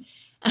time.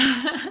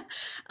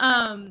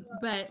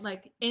 But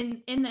like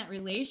in that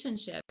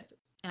relationship,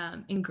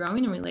 in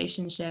growing a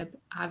relationship,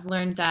 I've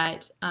learned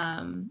that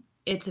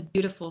it's a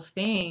beautiful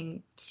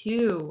thing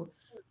to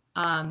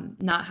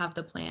not have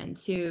the plan,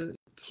 to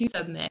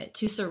submit,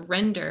 to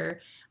surrender,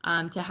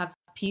 to have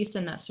peace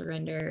in that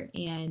surrender,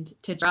 and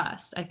to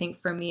trust. I think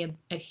for me,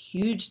 a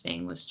huge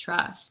thing was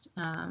trust,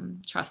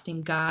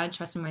 trusting God,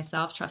 trusting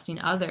myself,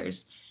 trusting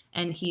others.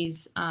 And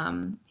he's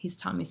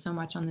taught me so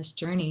much on this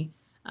journey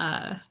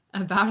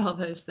about all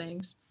those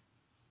things.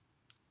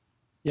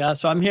 Yeah,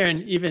 so I'm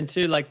hearing even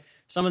too, like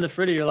some of the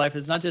fruit of your life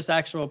is not just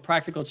actual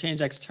practical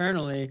change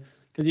externally,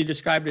 because you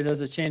described it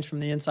as a change from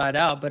the inside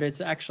out, but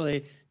it's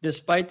actually,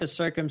 despite the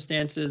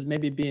circumstances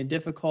maybe being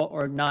difficult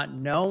or not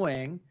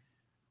knowing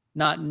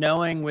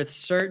with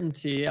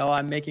certainty, oh,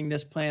 I'm making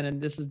this plan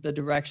and this is the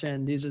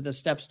direction, these are the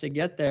steps to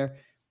get there.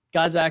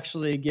 God's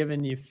actually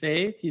given you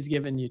faith. He's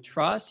given you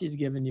trust. He's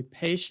given you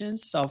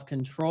patience,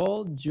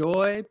 self-control,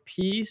 joy,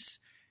 peace,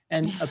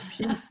 and a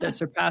peace that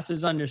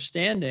surpasses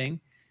understanding.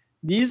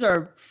 These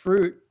are the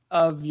fruit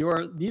of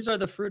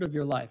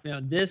your life.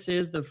 This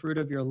is the fruit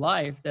of your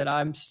life that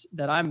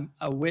I'm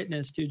a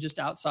witness to, just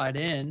outside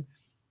in,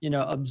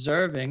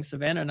 observing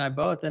Savannah and I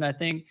both. And I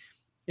think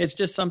it's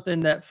just something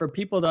that for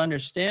people to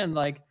understand,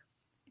 like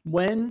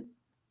when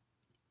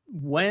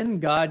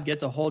God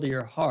gets a hold of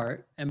your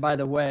heart, and by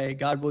the way,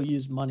 God will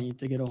use money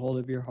to get a hold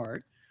of your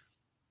heart.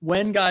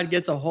 When God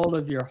gets a hold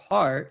of your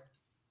heart,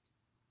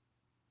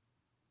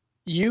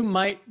 you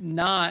might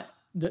not,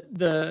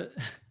 the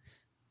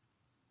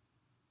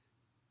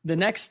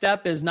next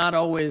step is not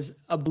always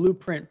a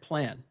blueprint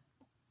plan.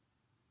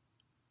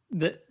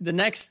 The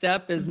next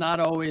step is not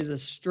always a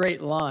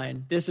straight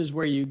line. This is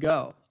where you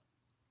go.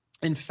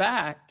 In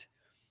fact,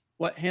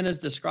 what Hannah's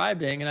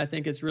describing, and I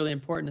think it's really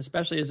important,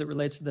 especially as it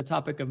relates to the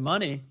topic of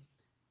money,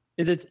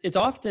 is it's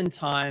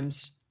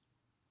oftentimes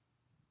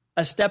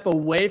a step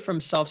away from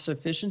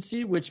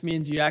self-sufficiency, which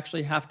means you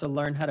actually have to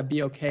learn how to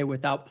be okay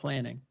without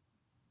planning.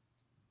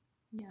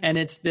 Yeah. And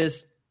it's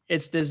this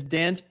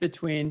dance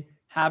between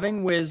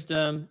having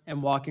wisdom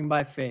and walking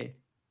by faith,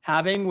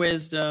 having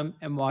wisdom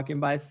and walking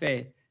by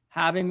faith,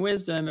 having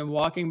wisdom and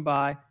walking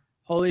by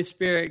Holy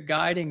Spirit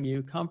guiding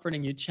you,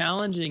 comforting you,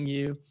 challenging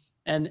you,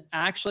 and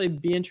actually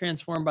being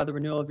transformed by the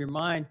renewal of your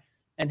mind,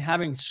 and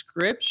having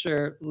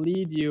Scripture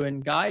lead you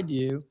and guide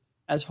you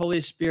as Holy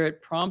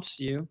Spirit prompts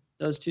you,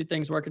 those two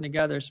things working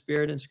together,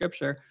 Spirit and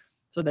Scripture,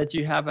 so that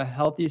you have a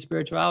healthy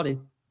spirituality.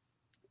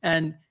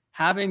 And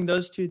having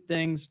those two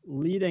things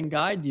lead and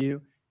guide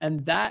you,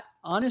 and that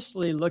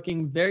honestly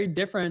looking very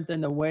different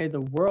than the way the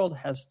world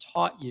has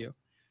taught you,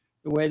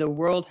 the way the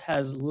world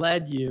has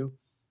led you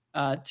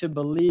to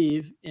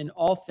believe in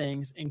all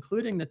things,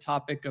 including the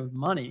topic of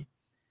money.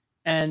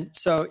 And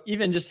so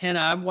even just, Hannah,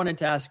 I wanted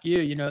to ask you,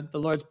 the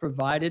Lord's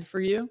provided for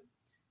you.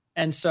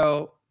 And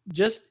so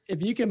just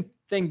if you can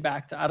think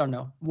back to, I don't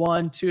know,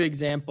 1-2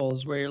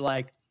 examples where you're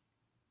like,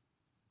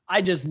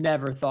 I just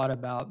never thought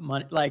about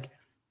money. Like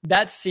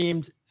that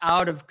seemed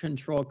out of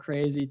control,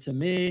 crazy to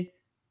me,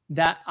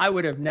 that I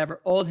would have never,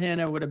 old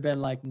Hannah would have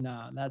been like,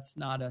 no, that's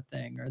not a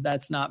thing, or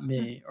that's not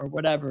me, or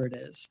whatever it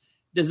is.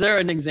 Is there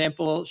an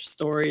example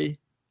story?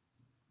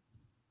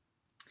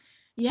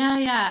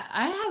 Yeah.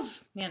 I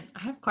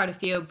have quite a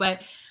few,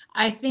 but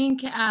I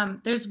think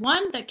there's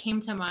one that came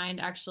to mind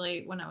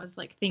actually when I was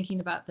like thinking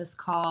about this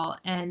call.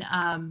 And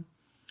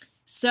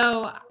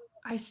so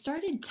I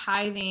started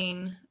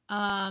tithing.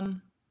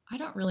 I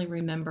don't really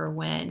remember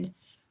when,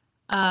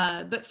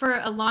 but for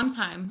a long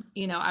time,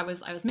 I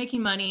was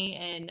making money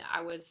and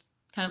I was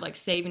kind of like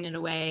saving it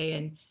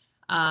away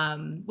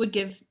and would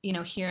give,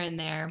 here and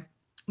there.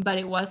 But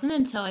it wasn't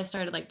until I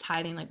started like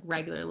tithing like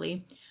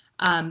regularly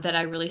that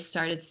I really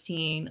started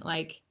seeing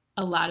like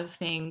a lot of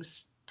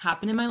things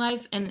happen in my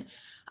life. And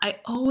I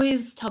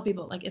always tell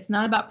people, like, it's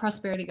not about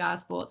prosperity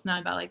gospel. It's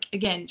not about like,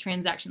 again,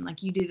 transaction,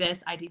 like you do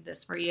this, I do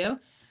this for you.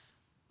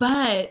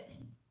 But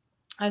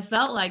I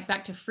felt like,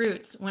 back to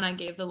fruits, when I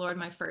gave the Lord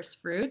my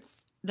first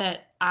fruits,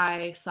 that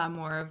I saw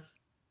more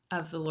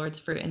of the Lord's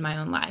fruit in my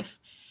own life.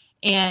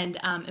 And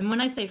when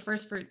I say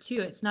first fruit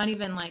too, it's not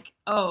even like,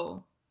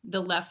 oh,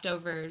 the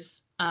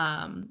leftovers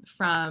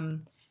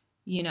from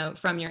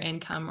from your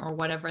income or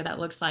whatever that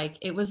looks like.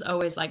 It was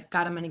always like,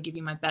 God, I'm going to give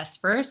you my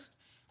best first.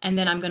 And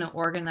then I'm going to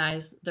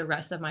organize the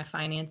rest of my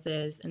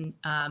finances and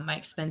my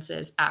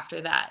expenses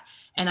after that.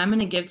 And I'm going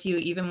to give to you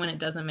even when it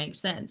doesn't make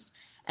sense.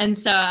 And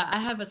so I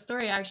have a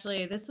story,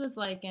 actually. This was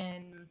like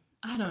in,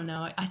 I don't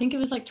know, I think it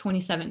was like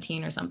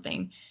 2017 or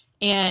something.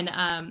 And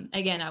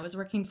again, I was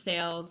working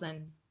sales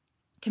and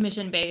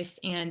commission based,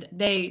 and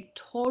they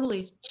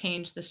totally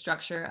changed the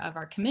structure of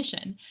our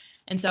commission.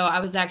 And so I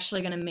was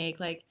actually going to make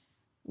like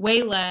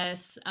way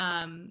less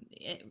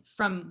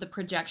from the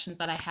projections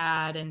that I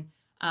had. And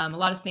a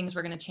lot of things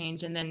were going to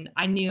change. And then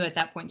I knew at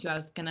that point too, I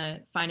was going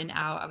to find an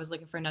out. I was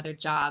looking for another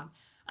job.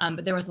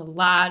 But there was a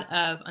lot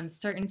of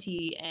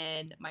uncertainty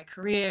in my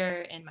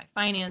career and my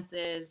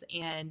finances.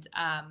 And,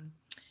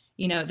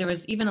 there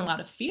was even a lot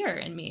of fear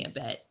in me a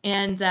bit.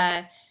 And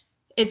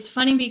it's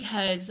funny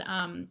because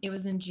it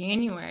was in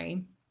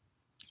January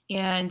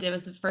and it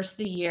was the first of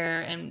the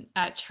year. And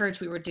at church,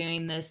 we were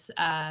doing this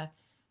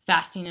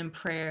fasting and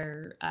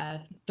prayer,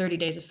 30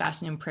 days of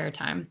fasting and prayer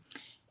time.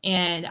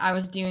 And I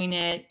was doing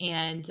it,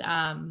 and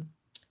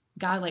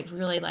God like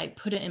really like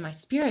put it in my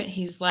spirit.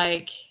 He's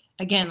like,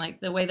 again, like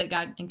the way that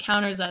God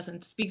encounters us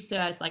and speaks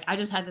to us, like I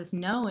just had this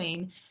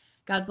knowing.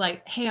 God's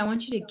like, hey, I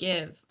want you to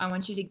give. I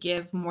want you to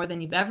give more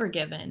than you've ever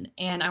given.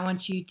 And I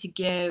want you to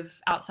give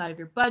outside of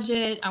your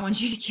budget. I want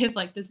you to give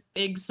like this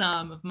big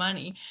sum of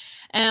money.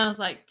 And I was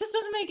like, this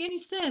doesn't make any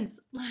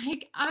sense.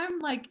 Like, I'm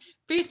like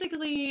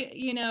basically,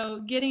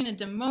 getting a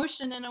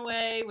demotion in a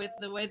way with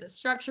the way the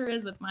structure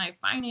is with my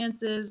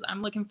finances.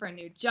 I'm looking for a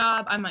new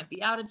job. I might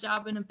be out of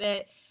job in a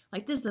bit.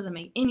 Like, this doesn't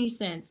make any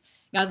sense.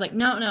 God's like,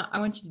 no, I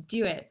want you to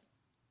do it.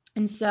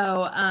 And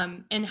so,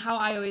 and how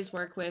I always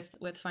work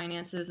with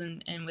finances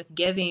and with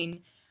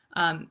giving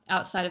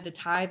outside of the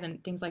tithe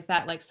and things like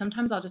that. Like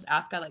sometimes I'll just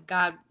ask God, like,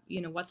 God,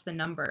 what's the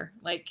number?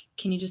 Like,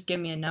 can you just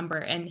give me a number?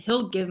 And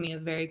he'll give me a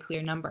very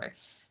clear number.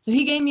 So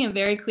he gave me a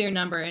very clear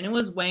number, and it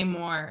was way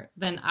more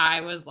than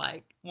I was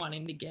like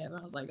wanting to give.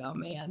 I was like, oh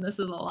man, this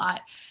is a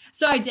lot.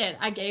 So I did.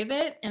 I gave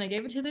it, and I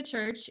gave it to the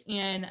church,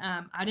 and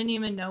I didn't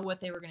even know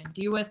what they were going to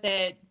do with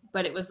it,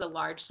 but it was a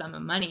large sum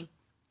of money.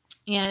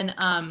 And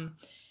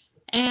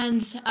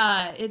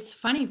it's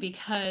funny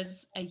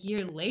because a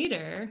year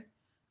later,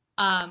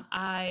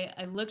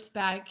 I looked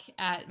back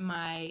at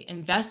my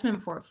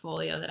investment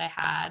portfolio that I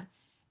had,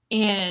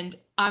 and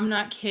I'm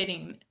not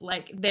kidding.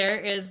 Like there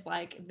is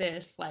like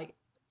this like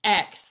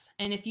X,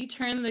 and if you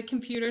turn the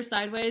computer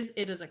sideways,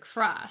 it is a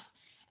cross.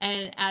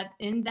 And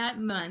in that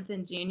month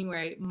in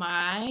January,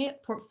 my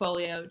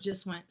portfolio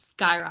just went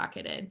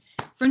skyrocketed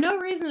for no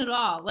reason at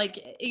all. Like,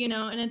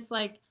 and it's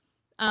like,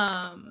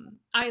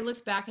 I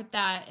looked back at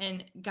that,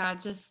 and God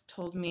just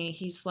told me,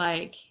 he's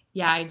like,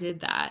 yeah, I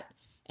did that.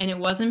 And it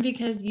wasn't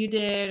because you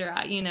did,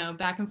 or,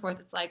 back and forth.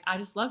 It's like, I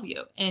just love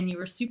you, and you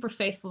were super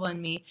faithful in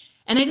me.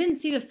 And I didn't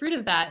see the fruit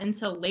of that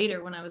until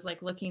later when I was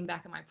like looking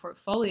back at my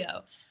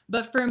portfolio.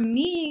 But for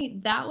me,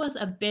 that was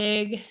a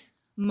big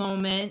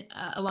moment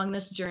along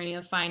this journey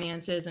of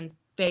finances and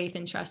faith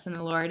and trust in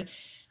the Lord,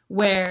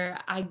 where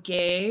I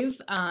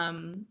gave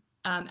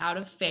out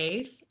of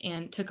faith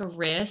and took a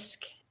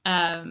risk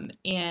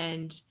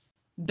and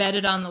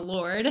betted on the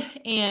Lord.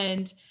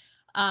 And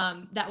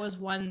that was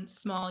one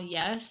small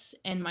yes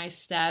in my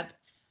steps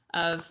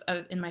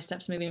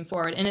moving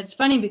forward. And it's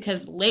funny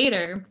because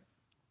later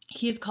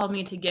he's called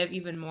me to give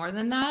even more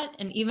than that.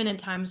 And even in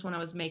times when I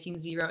was making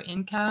zero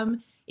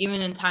income,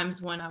 even in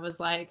times when I was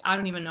like, I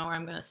don't even know where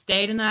I'm going to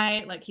stay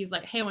tonight. Like, he's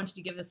like, hey, I want you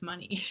to give this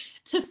money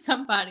to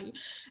somebody.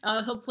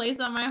 He'll place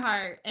on my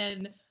heart.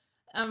 And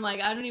I'm like,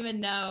 I don't even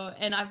know.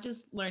 And I've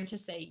just learned to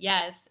say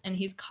yes. And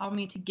he's called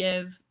me to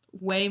give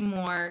way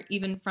more,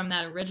 even from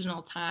that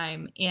original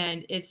time.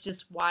 And it's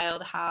just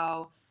wild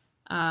how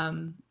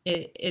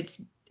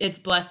it's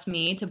blessed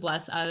me to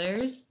bless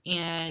others.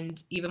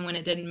 And even when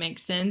it didn't make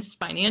sense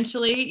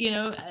financially,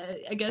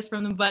 I guess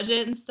from the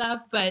budget and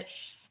stuff, but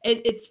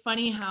it's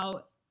funny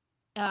how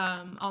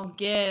I'll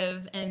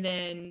give, and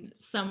then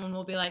someone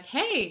will be like,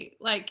 hey,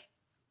 like,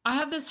 I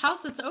have this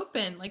house that's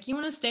open. Like, you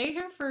want to stay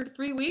here for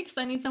 3 weeks?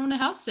 I need someone to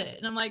house sit.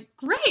 And I'm like,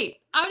 great.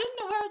 I didn't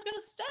know where I was going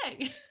to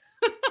stay.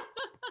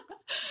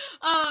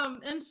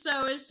 And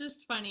so it's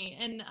just funny.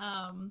 And,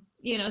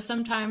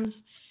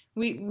 sometimes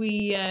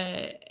we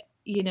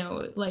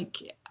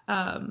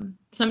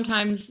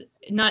sometimes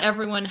not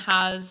everyone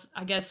has,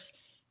 I guess,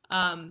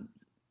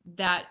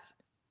 that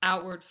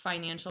outward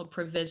financial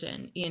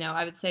provision.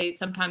 I would say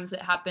sometimes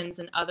it happens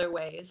in other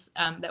ways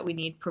that we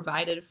need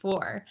provided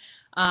for.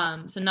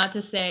 So not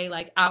to say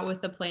like out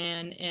with the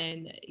plan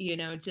and,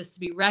 just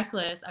to be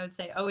reckless. I would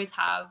say always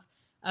have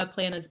a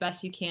plan as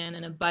best you can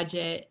and a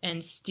budget,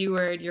 and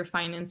steward your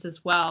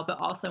finances well. But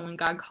also when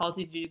God calls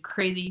you to do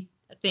crazy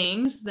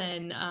things,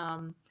 then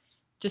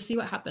just see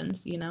what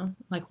happens,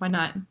 like, why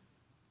not?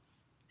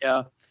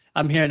 Yeah,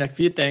 I'm hearing a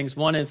few things.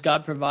 One is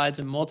God provides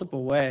in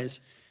multiple ways.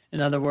 In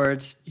other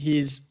words,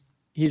 he's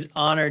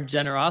honored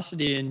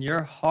generosity in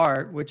your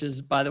heart, which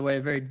is, by the way,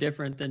 very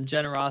different than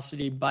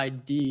generosity by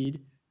deed,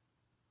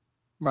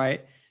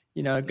 right?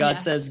 God Yeah.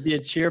 says, be a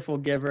cheerful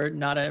giver,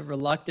 not a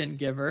reluctant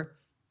giver.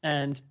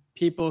 And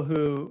people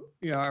who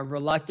are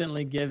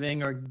reluctantly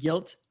giving or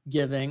guilt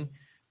giving,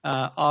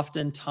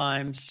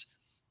 oftentimes,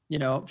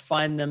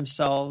 find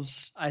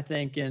themselves, I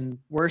think, in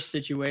worse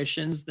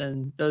situations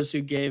than those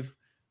who gave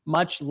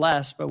much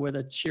less, but with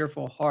a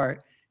cheerful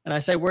heart. And I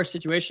say worse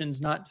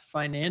situations, not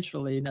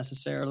financially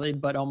necessarily,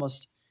 but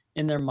almost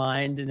in their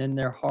mind and in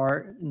their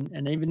heart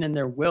and even in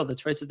their will, the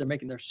choices they're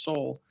making, their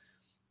soul.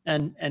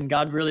 And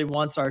God really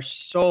wants our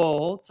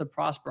soul to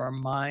prosper, our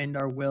mind,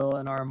 our will,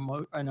 and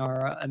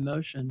our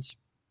emotions.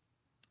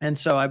 And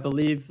so I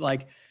believe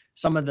like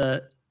some of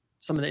the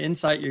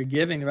insight you're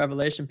giving, the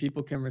revelation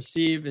people can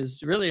receive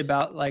is really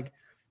about like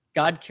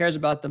God cares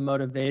about the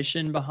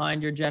motivation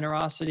behind your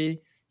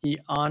generosity. He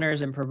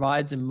honors and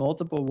provides in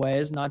multiple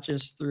ways, not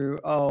just through,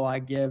 oh, I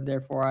give,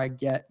 therefore I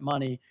get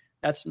money.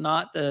 That's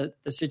not the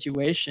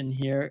situation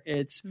here.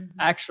 It's Mhm.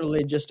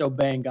 actually just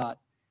obeying God.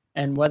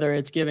 And whether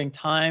it's giving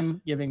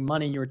time, giving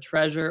money, your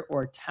treasure,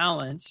 or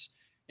talents,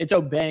 it's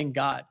obeying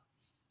God.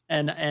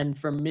 And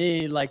for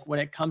me, like when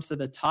it comes to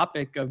the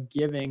topic of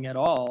giving at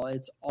all,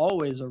 it's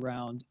always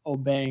around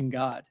obeying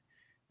God.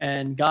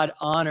 And God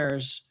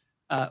honors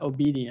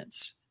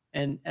obedience.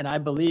 And I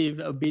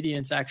believe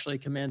obedience actually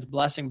commands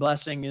blessing.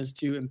 Blessing is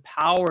to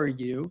empower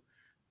you,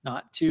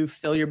 not to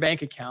fill your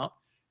bank account.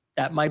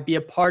 That might be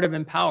a part of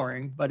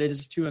empowering, but it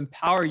is to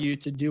empower you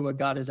to do what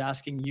God is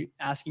asking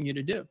you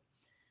to do.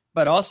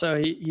 But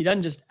also, he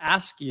doesn't just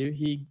ask you,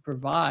 he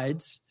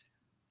provides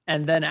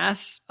and then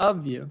asks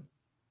of you.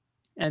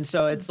 And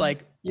so it's Mhm.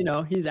 like,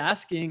 he's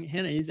asking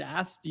Hannah, he's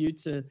asked you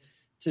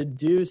to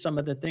do some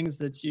of the things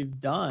that you've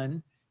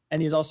done.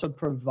 And he's also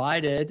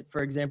provided,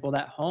 for example,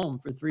 that home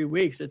for 3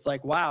 weeks. It's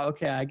like, wow,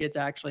 okay, I get to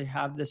actually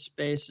have this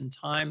space and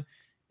time.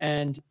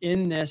 And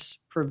in this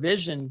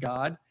provision,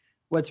 God,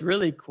 what's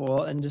really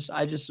cool, and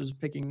I just was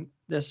picking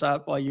this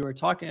up while you were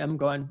talking. I'm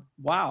going,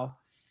 wow,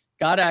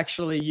 God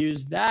actually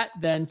used that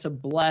then to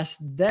bless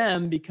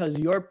them because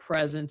your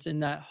presence in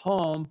that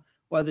home,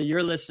 whether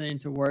you're listening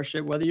to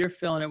worship, whether you're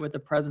filling it with the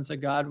presence of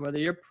God, whether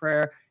you're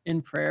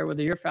in prayer,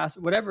 whether you're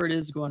fasting, whatever it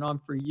is going on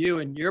for you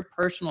and your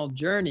personal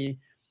journey,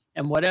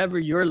 and whatever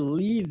you're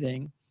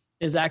leaving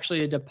is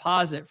actually a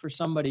deposit for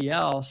somebody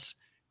else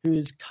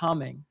who's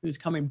coming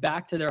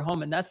back to their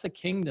home. And that's the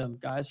kingdom,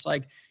 guys.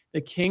 Like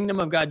the kingdom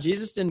of God.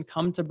 Jesus didn't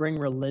come to bring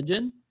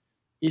religion.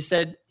 He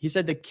said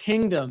the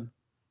kingdom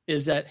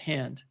is at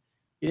hand.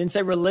 He didn't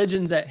say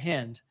religion's at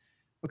hand.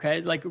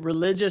 Okay, like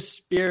religious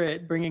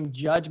spirit bringing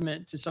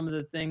judgment to some of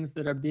the things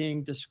that are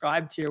being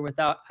described here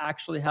without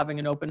actually having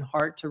an open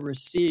heart to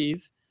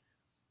receive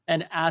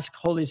and ask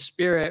Holy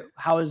Spirit,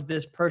 how is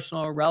this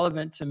personal or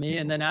relevant to me?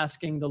 And then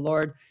asking the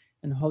Lord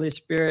and Holy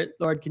Spirit,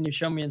 Lord, can you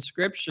show me in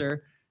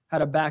scripture how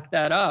to back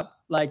that up?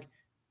 Like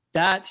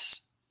that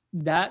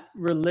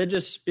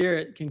religious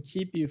spirit can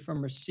keep you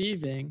from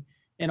receiving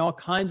in all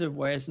kinds of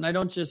ways. And I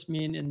don't just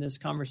mean in this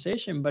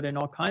conversation, but in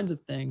all kinds of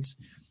things.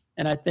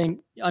 And I think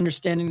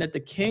understanding that the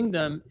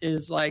kingdom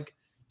is like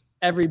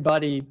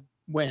everybody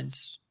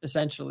wins,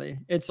 essentially.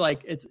 It's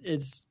like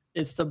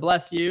it's to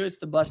bless you, it's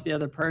to bless the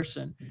other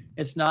person.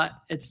 It's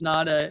not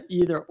a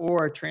either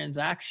or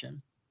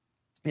transaction.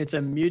 It's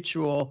a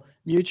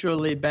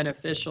mutually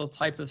beneficial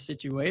type of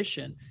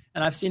situation.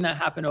 And I've seen that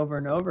happen over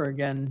and over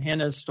again.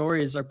 Hannah's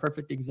stories are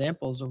perfect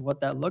examples of what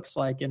that looks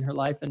like in her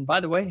life. And by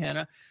the way,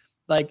 Hannah,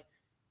 like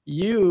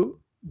you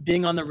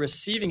being on the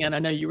receiving end, I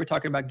know you were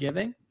talking about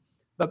giving,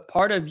 but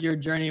part of your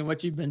journey and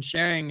what you've been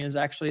sharing is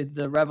actually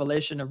the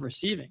revelation of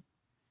receiving.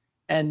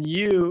 And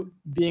you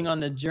being on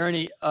the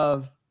journey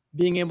of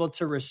being able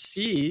to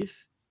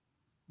receive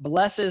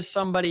blesses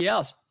somebody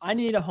else. I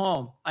need a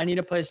home. I need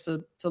a place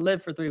to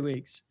live for 3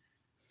 weeks.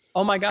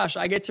 Oh my gosh,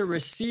 I get to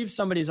receive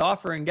somebody's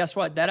offer. And guess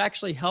what? That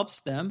actually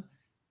helps them.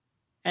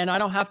 And I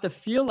don't have to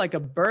feel like a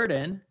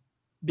burden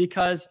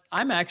because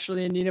I'm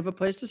actually in need of a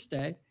place to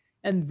stay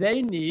and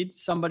they need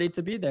somebody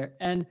to be there.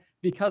 And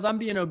because I'm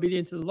being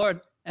obedient to the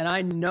Lord and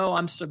I know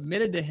I'm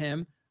submitted to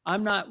Him,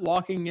 I'm not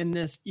walking in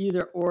this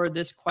either or,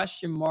 this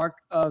question mark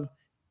of,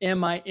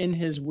 am I in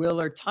His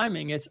will or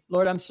timing? It's,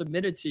 Lord, I'm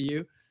submitted to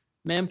you.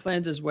 Man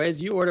plans his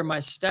ways. You order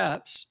my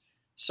steps.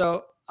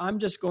 So I'm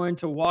just going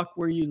to walk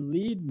where you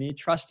lead me,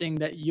 trusting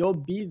that you'll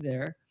be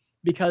there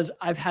because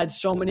I've had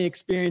so many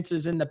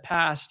experiences in the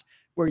past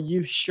where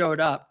you've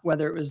showed up,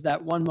 whether it was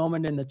that one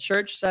moment in the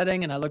church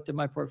setting and I looked at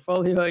my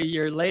portfolio a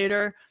year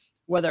later,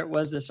 whether it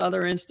was this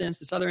other instance.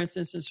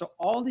 And so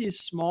all these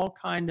small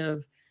kind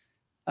of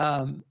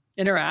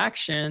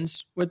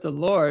interactions with the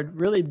Lord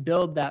really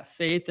build that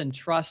faith and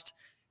trust.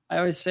 I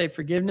always say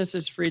forgiveness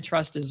is free,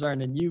 trust is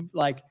earned. And you've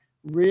like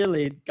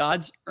really,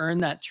 God's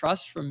earned that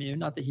trust from you.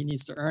 Not that He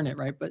needs to earn it,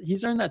 right? But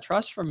He's earned that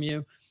trust from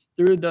you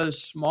through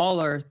those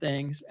smaller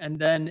things. And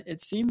then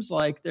it seems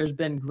like there's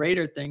been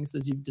greater things,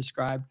 as you've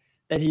described,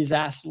 that He's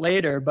asked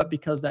later, but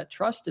because that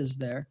trust is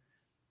there,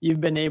 you've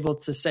been able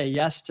to say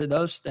yes to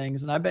those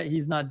things. And I bet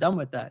He's not done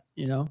with that.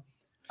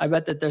 I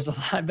bet there's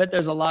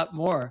a lot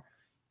more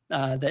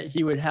that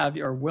He would have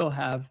or will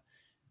have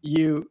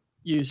you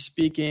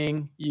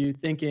speaking, you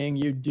thinking,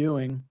 you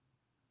doing.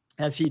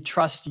 as he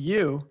trusts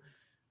you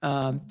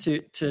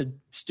to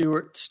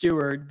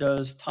steward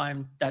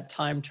that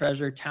time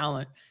treasure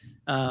talent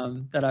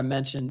that I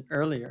mentioned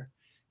earlier.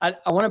 I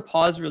want to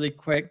pause really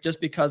quick just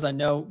because I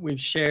know we've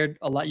shared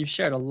a lot. You've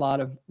shared a lot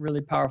of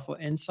really powerful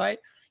insight.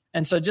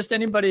 And so just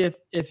anybody,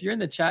 if you're in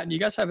the chat and you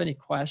guys have any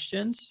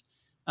questions,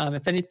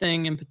 if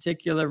anything in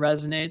particular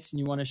resonates and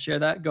you want to share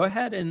that, go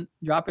ahead and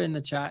drop it in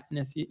the chat.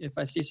 And if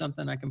I see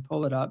something, I can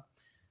pull it up.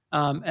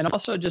 And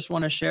also just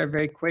want to share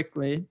very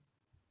quickly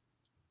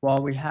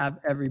while we have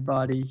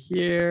everybody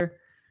here.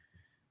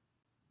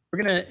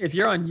 If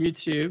you're on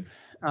YouTube,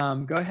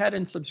 go ahead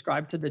and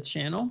subscribe to the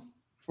channel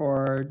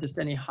for just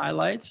any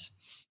highlights.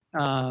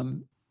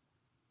 On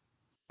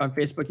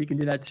Facebook, you can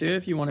do that too.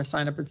 If you want to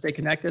sign up and stay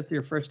connected for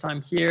your first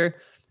time here, if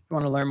you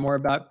want to learn more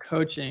about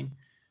coaching,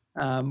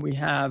 we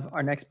have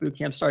our next boot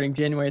camp starting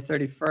January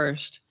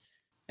 31st,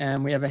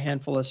 and we have a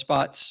handful of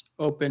spots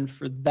open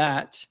for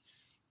that.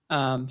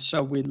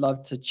 So we'd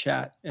love to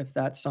chat if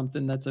that's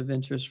something that's of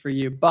interest for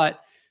you. But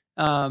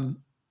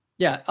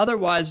yeah,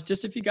 otherwise,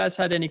 just if you guys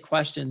had any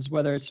questions,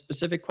 whether it's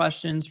specific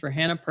questions for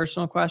Hannah,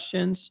 personal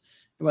questions,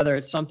 whether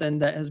it's something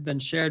that has been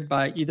shared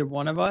by either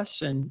one of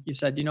us, and you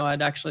said,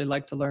 I'd actually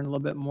like to learn a little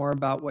bit more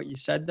about what you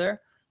said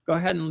there, go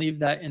ahead and leave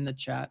that in the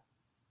chat.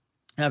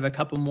 I have a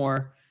couple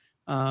more,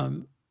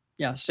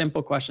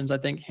 simple questions I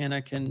think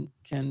Hannah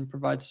can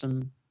provide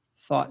some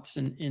thoughts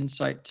and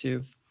insight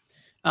to.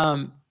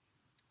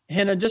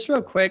 Hannah, just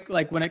real quick,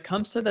 like when it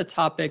comes to the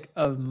topic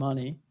of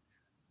money,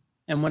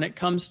 and when it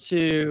comes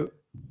to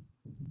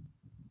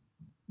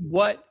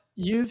what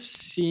you've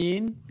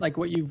seen, like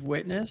what you've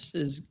witnessed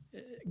is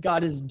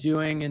God is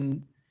doing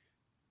in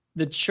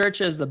the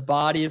church as the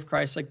body of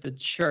Christ, like the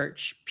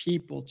church,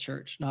 people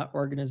church, not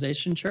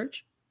organization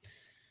church.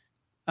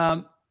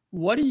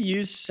 What do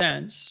you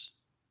sense,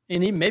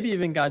 and maybe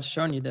even God's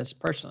shown you this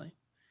personally,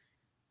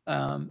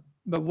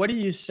 but what do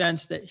you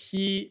sense that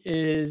he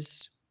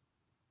is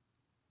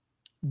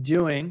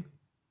doing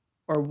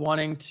or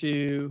wanting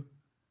to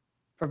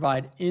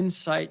provide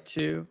insight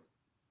to,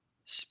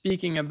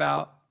 speaking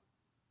about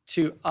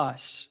to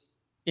us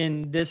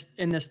in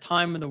this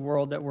time of the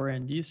world that we're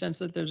in? Do you sense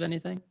that there's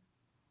anything?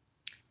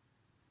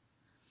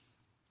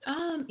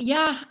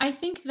 Yeah, I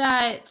think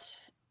that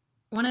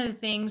one of the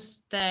things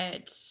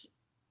that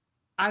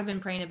I've been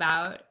praying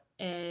about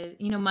is,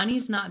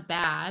 money's not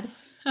bad.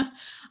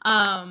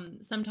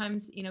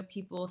 Sometimes,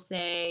 people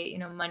say,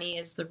 money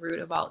is the root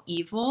of all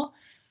evil.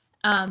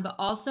 But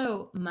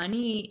also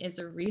money is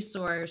a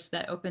resource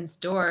that opens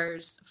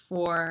doors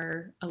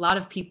for a lot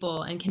of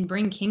people and can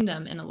bring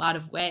kingdom in a lot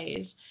of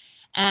ways.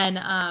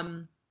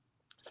 And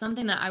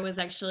something that I was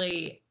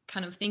actually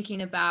kind of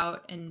thinking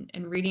about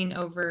and reading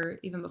over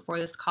even before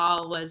this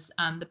call was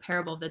the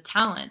parable of the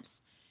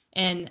talents.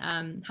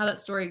 And how that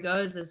story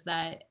goes is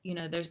that,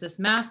 there's this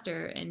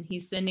master and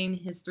he's sending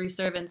his 3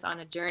 servants on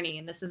a journey.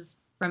 And this is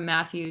from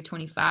Matthew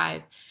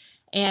 25.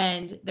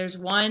 And there's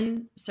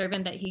one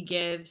servant that he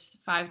gives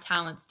 5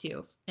 talents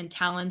to, and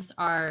talents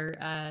are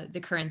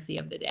the currency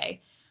of the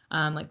day,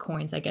 like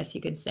coins, I guess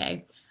you could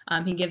say.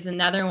 He gives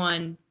another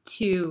one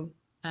 2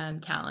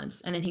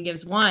 talents, and then he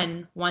gives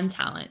one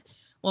talent.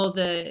 Well,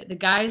 the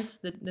guys,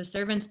 the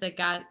servants that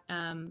got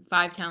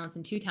 5 talents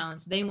and 2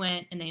 talents, they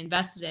went and they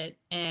invested it,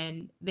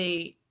 and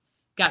they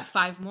got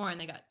 5 more, and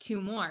they got 2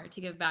 more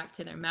to give back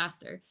to their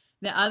master.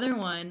 The other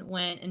one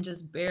went and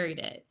just buried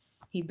it.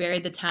 He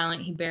buried the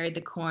talent, he buried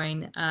the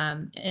coin,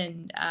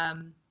 and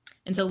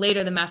so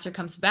later the master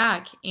comes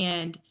back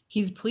and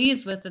he's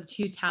pleased with the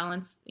 2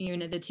 talents,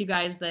 the 2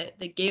 guys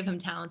that gave him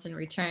talents in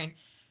return.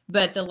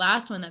 But the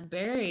last one that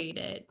buried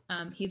it,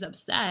 he's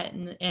upset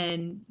and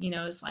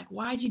it's like,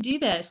 why'd you do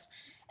this?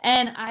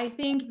 And I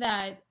think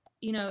that,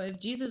 if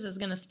Jesus is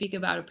going to speak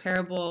about a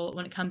parable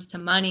when it comes to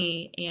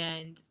money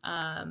and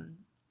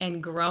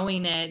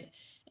growing it,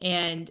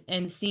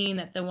 and seeing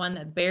that the one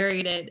that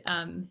buried it,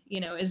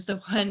 is the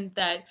one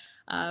that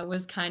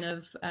was kind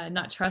of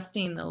not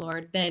trusting the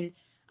Lord, then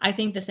I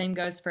think the same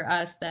goes for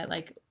us, that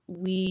like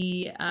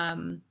we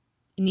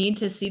need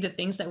to see the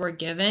things that we're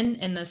given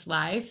in this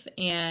life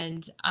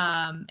and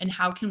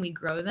how can we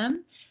grow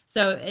them.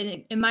 So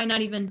it might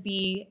not even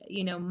be,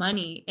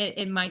 money.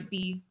 It might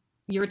be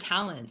your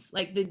talents,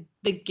 like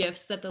the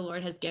gifts that the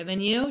Lord has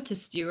given you to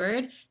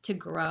steward, to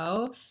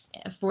grow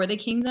for the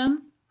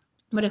kingdom.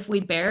 But if we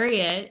bury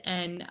it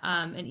and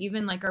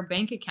even like our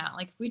bank account,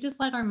 like if we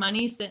just let our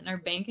money sit in our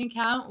bank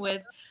account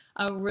with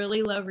a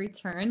really low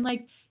return,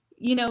 like,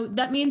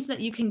 that means that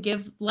you can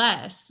give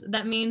less.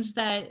 That means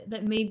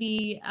that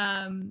maybe,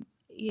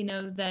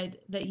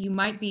 that you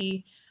might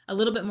be a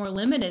little bit more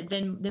limited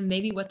than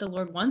maybe what the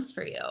Lord wants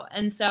for you.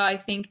 And so I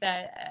think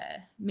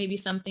that maybe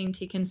something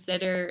to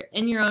consider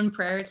in your own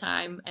prayer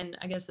time. And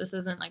I guess this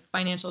isn't like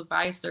financial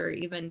advice or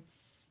even,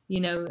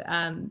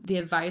 the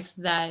advice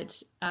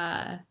that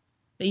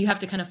you have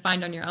to kind of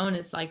find on your own.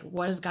 Is like,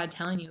 what is God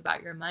telling you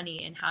about your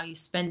money and how you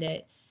spend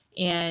it?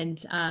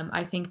 And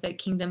I think that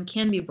kingdom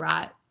can be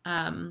brought,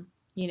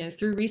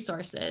 through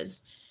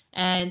resources.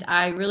 And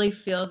I really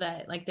feel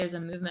that like there's a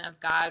movement of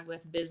God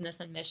with business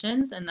and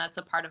missions, and that's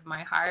a part of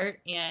my heart.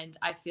 And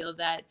I feel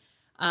that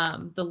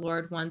the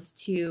Lord wants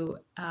to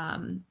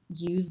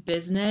use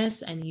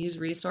business and use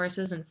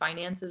resources and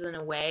finances in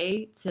a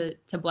way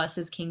to bless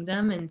His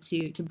kingdom and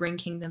to bring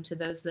kingdom to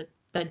those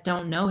that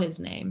don't know His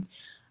name.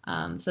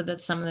 So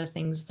that's some of the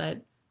things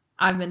that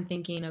I've been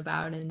thinking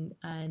about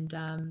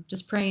and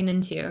just praying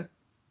into.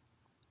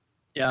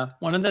 Yeah,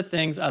 one of the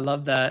things I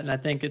love that, and I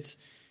think it's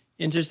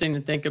interesting to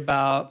think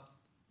about.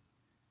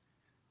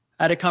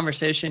 I had a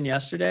conversation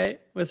yesterday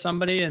with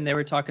somebody, and they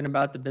were talking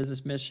about the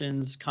business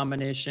missions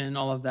combination,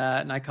 all of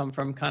that. And I come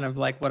from kind of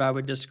like what I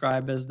would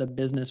describe as the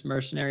business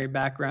mercenary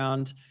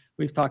background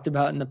we've talked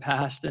about in the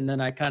past. And then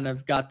I kind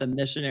of got the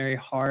missionary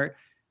heart,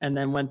 and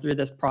then went through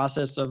this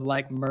process of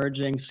like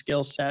merging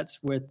skill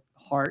sets with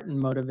heart and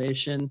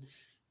motivation,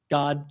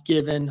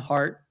 God-given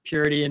heart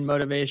purity and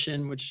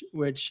motivation,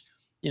 which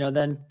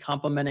then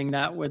complementing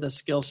that with a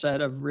skill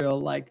set of real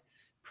like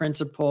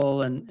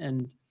principle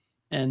and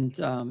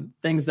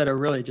things that are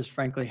really just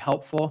frankly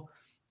helpful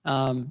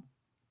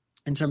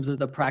in terms of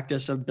the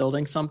practice of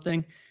building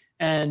something.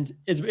 And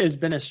it's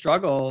been a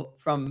struggle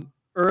from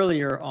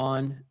earlier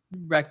on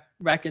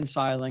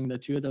reconciling the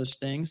two of those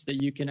things,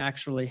 that you can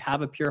actually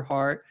have a pure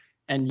heart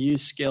and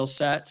use skill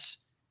sets.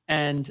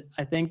 And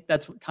I think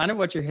that's kind of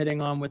what you're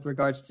hitting on with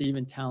regards to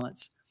even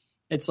talents.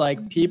 It's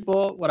like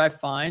people, what I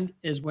find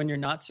is when you're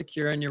not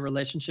secure in your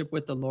relationship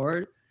with the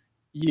Lord,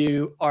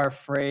 you are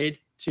afraid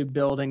to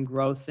build and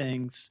grow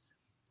things.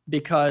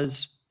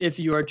 Because if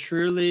you are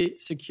truly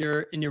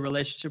secure in your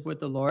relationship with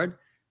the Lord,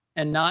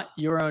 and not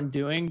your own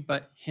doing,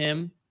 but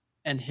Him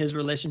and His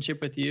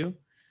relationship with you,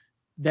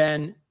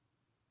 then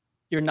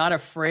you're not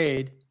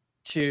afraid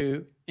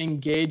to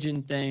engage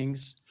in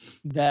things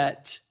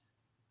that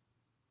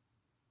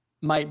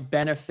might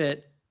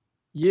benefit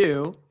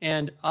you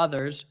and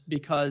others,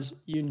 because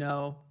you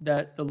know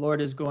that the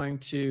Lord is going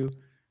to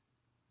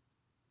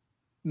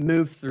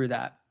move through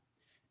that.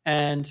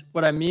 And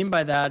what I mean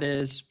by that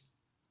is,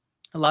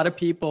 a lot of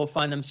people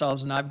find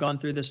themselves, and I've gone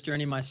through this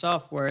journey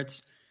myself, where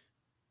it's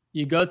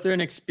you go through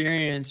an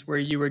experience where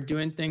you were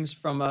doing things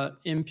from an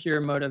impure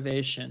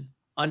motivation,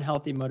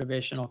 unhealthy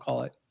motivation, I'll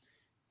call it.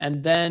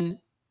 And then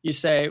you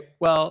say,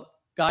 well,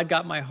 God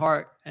got my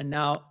heart, and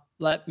now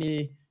let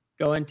me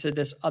go into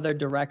this other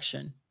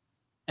direction.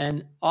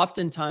 And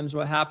oftentimes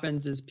what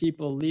happens is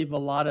people leave a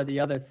lot of the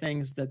other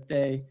things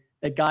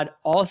that God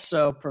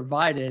also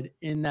provided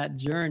in that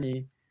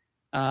journey,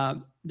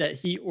 that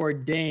He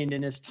ordained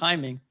in His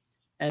timing.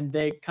 And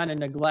they kind of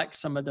neglect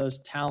some of those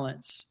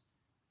talents,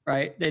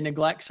 right? They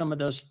neglect some of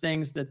those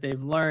things that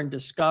they've learned,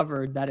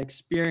 discovered, that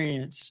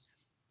experience,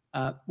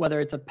 whether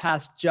it's a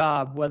past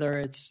job, whether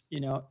it's,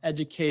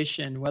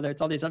 education, whether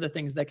it's all these other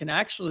things that can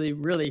actually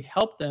really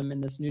help them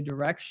in this new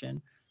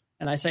direction.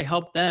 And I say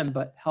help them,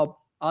 but help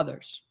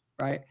others,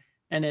 right?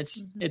 And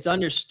it's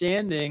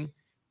understanding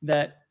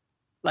that,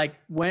 like,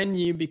 when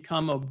you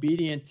become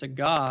obedient to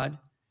God,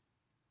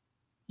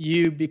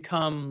 you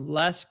become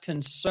less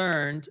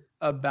concerned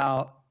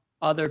about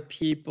other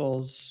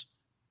people's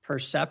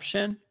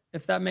perception,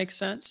 if that makes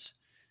sense.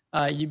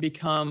 You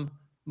become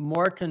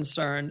more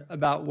concerned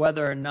about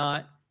whether or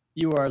not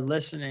you are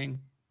listening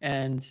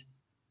and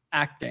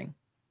acting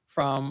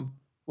from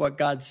what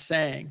God's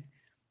saying.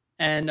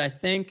 And I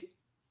think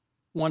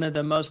one of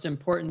the most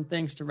important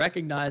things to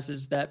recognize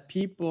is that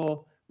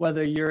people,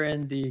 whether you're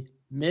in the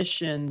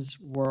missions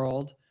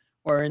world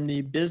or in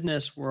the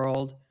business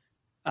world,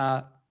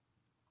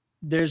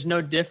 there's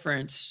no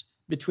difference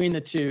between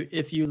the two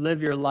if you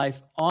live your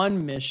life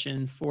on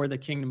mission for the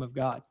kingdom of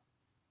God.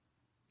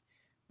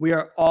 We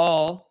are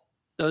all,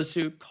 those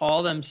who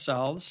call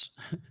themselves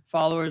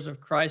followers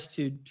of Christ,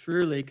 who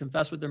truly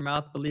confess with their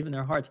mouth, believe in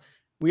their hearts.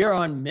 We are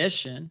on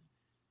mission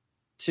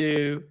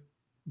to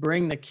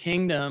bring the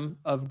kingdom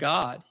of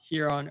God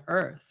here on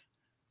earth.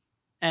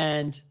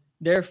 And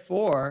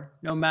therefore,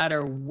 no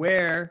matter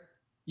where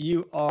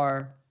you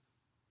are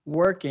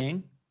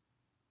working,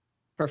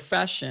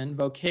 profession,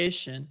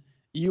 vocation,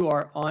 you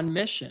are on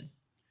mission.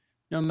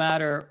 No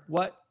matter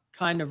what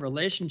kind of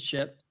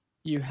relationship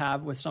you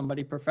have with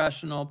somebody,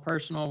 professional,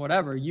 personal,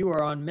 whatever, you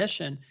are on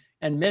mission.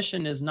 And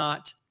mission is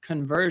not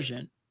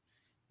conversion.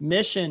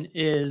 Mission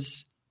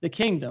is the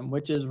kingdom,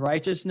 which is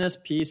righteousness,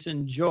 peace,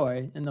 and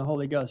joy in the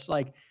Holy Ghost.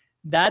 Like,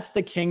 that's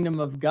the kingdom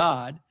of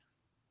God.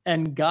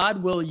 And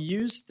God will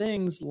use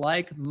things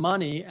like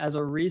money as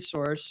a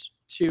resource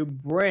to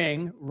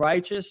bring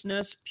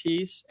righteousness,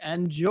 peace,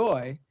 and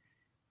joy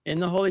in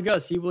the Holy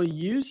Ghost. He will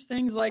use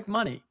things like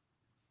money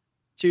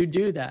to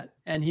do that.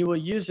 And He will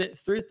use it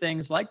through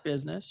things like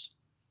business.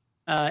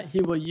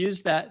 He will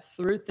use that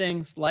through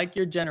things like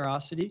your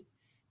generosity.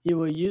 He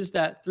will use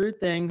that through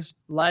things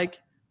like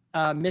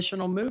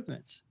missional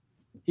movements.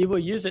 He will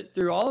use it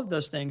through all of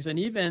those things, and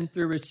even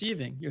through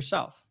receiving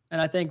yourself.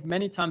 And I think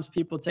many times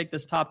people take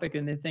this topic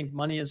and they think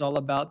money is all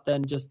about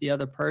then just the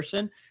other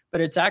person, but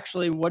it's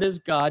actually, what is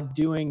God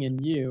doing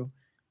in you?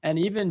 And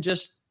even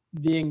just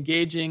the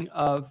engaging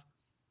of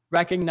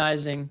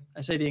recognizing,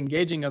 I say the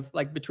engaging of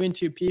like between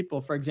two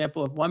people. For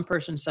example, if one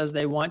person says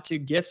they want to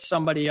gift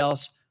somebody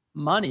else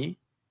money,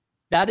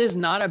 that is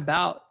not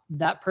about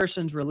that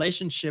person's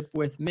relationship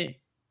with me.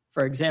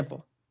 For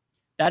example,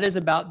 that is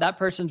about that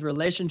person's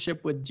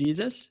relationship with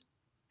Jesus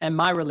and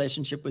my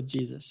relationship with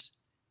Jesus.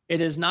 It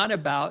is not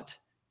about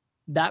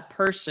that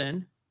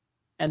person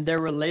and their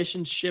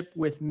relationship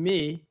with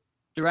me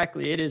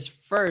directly. It is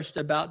first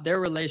about their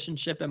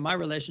relationship and my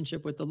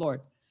relationship with the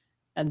Lord.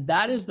 And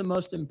that is the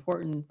most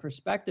important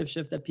perspective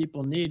shift that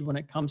people need when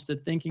it comes to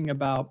thinking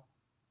about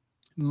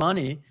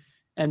money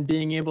and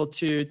being able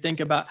to think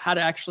about how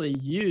to actually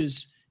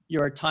use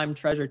your time,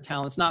 treasure,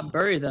 talents, not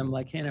bury them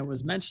like Hannah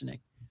was mentioning,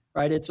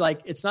 right? It's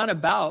like, it's not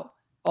about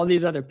all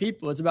these other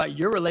people. It's about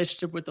your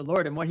relationship with the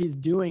Lord and what he's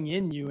doing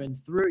in you and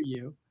through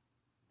you.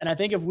 And I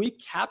think if we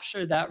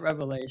capture that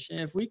revelation,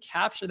 if we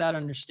capture that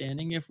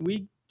understanding, if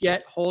we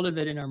get hold of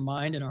it in our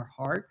mind and our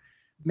heart,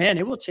 man,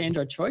 it will change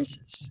our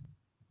choices.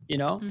 You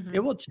know, it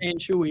will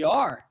change who we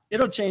are.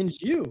 It'll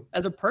change you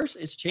as a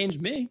person. It's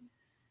changed me.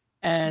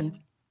 And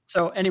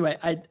so anyway,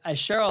 I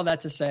share all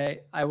that to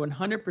say, I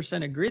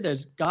 100% agree.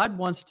 God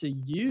wants to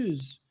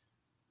use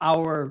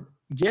our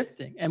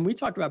gifting. And we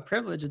talked about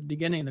privilege at the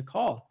beginning of the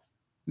call.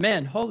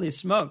 Man, holy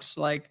smokes.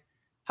 Like,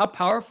 how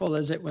powerful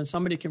is it when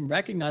somebody can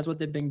recognize what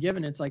they've been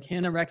given? It's like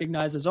Hannah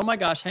recognizes, oh my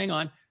gosh, hang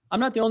on. I'm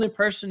not the only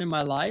person in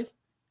my life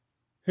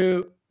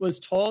who was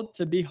told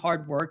to be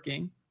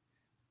hardworking,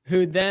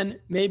 who then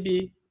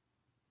maybe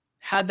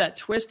had that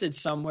twisted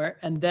somewhere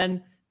and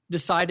then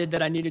decided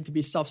that I needed to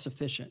be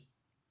self-sufficient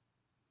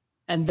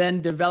and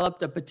then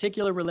developed a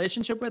particular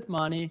relationship with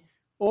money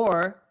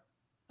or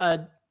a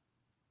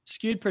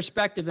skewed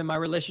perspective in my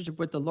relationship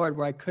with the Lord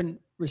where I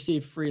couldn't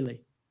receive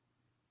freely.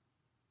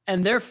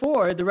 And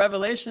therefore, the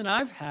revelation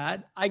I've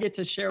had, I get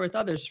to share with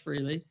others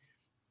freely.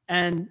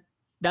 And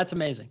that's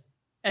amazing.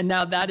 And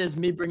now that is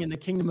me bringing the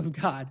kingdom of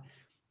God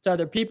to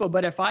other people.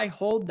 But if I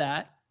hold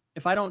that,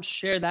 if I don't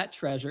share that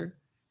treasure,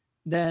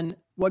 then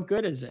what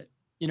good is it?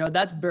 You know,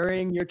 that's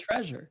burying your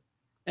treasure.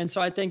 And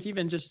so I think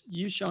even just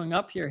you showing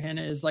up here,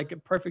 Hannah, is like a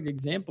perfect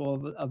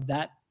example of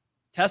that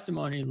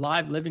testimony,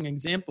 live living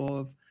example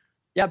of,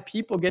 yeah,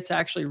 people get to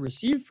actually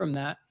receive from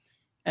that.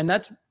 And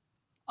that's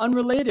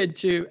unrelated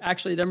to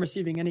actually them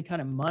receiving any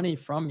kind of money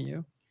from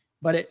you,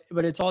 but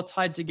it's all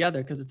tied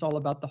together because it's all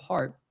about the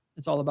heart.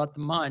 It's all about the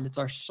mind. It's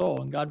our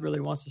soul. And God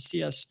really wants to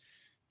see us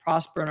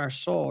prosper in our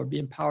soul or be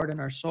empowered in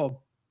our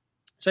soul.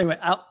 So anyway,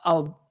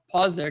 I'll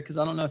pause there because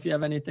I don't know if you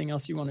have anything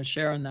else you want to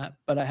share on that,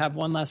 but I have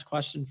one last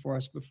question for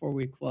us before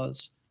we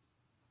close.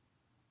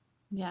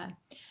 Yeah.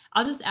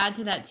 I'll just add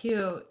to that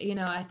too. You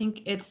know, I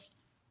think it's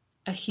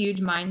a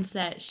huge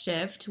mindset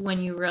shift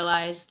when you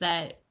realize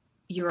that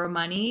your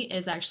money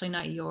is actually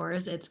not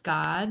yours, it's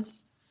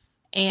God's.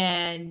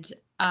 And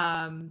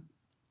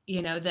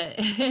you know, that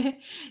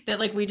that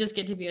like we just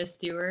get to be a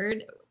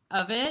steward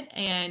of it.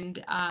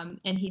 And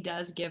he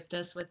does gift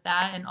us with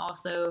that. And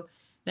also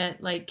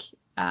that like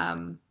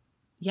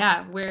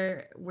yeah,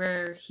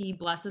 where he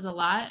blesses a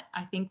lot,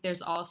 I think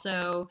there's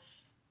also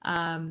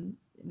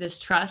this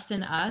trust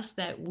in us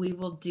that we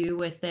will do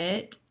with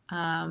it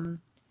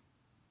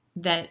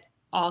that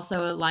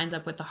also lines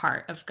up with the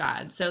heart of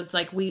God. So it's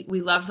like we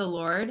love the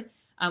Lord.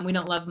 We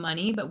don't love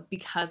money, but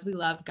because we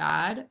love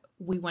God,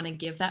 we want to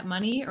give that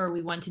money, or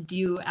we want to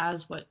do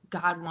as what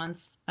God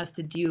wants us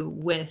to do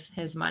with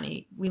his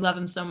money. We love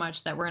him so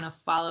much that we're going to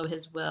follow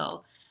his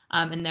will.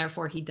 And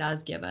therefore he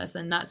does give us.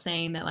 And not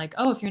saying that like,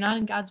 oh, if you're not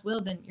in God's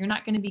will, then you're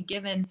not going to be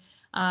given,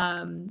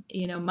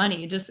 you know,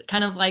 money. Just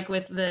kind of like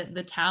with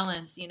the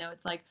talents, you know,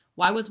 it's like,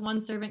 why was one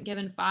servant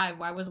given 5?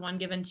 Why was one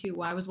given 2?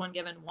 Why was one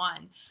given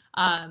 1?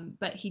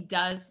 But he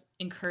does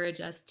encourage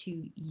us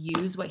to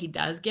use what he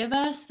does give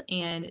us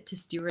and to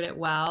steward it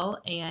well,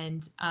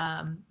 and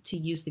to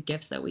use the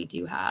gifts that we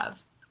do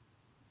have.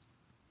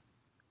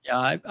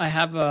 Yeah, I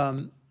have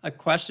a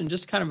question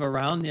just kind of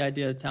around the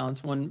idea of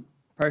talents. One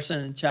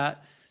person in the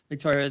chat,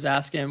 Victoria, is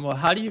asking, well,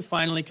 how do you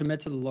finally commit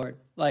to the Lord?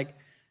 Like,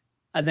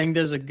 I think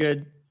there's a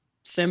good,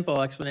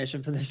 simple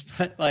explanation for this,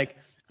 but like,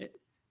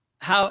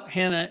 how,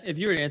 Hannah, if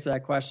you were to answer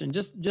that question,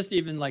 just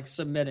even like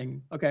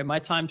submitting, okay, my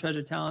time,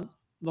 treasure, talent,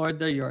 Lord,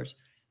 they're yours.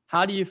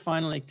 How do you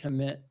finally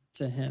commit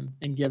to him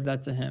and give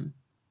that to him?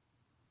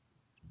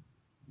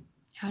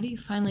 How do you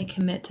finally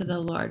commit to the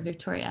Lord,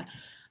 Victoria?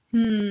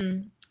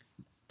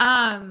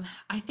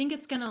 I think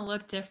it's going to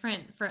look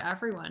different for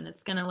everyone.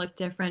 It's going to look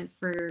different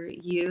for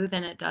you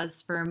than it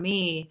does for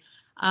me.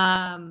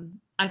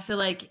 I feel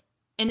like,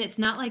 and it's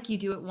not like you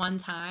do it one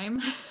time.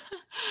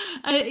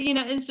 You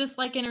know, it's just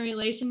like in a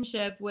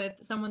relationship with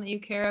someone that you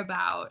care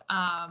about,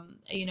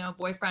 you know, a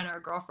boyfriend or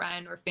a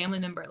girlfriend or family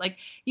member. Like,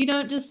 you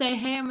don't just say,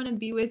 hey, I'm going to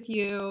be with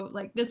you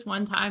like this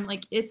one time.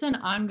 Like, it's an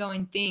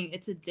ongoing thing.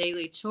 It's a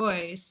daily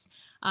choice.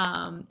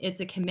 It's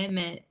a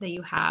commitment that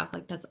you have,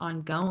 like, that's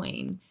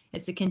ongoing.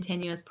 It's a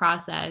continuous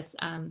process,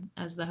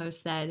 as the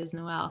host said, is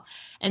Noel.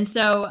 And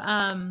so,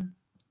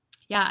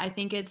 yeah, I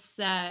think it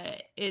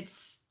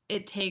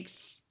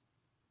takes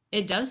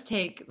it does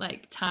take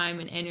like time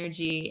and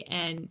energy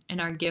and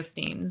our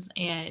giftings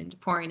and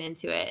pouring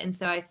into it. And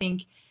so I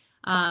think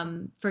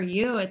for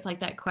you, it's like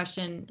that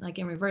question, like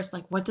in reverse,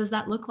 like, what does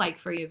that look like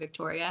for you,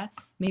 Victoria?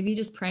 Maybe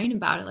just praying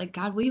about it. Like,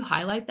 God, will you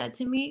highlight that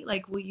to me?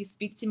 Like, will you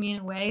speak to me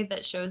in a way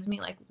that shows me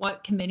like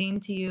what committing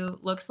to you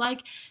looks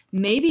like?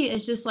 Maybe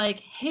it's just like,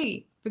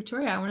 hey,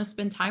 Victoria, I want to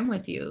spend time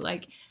with you.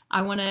 Like,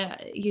 I want to,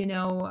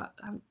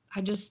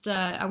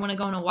 I want to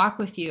go on a walk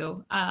with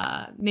you.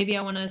 Maybe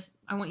I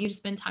want you to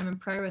spend time in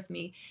prayer with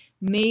me.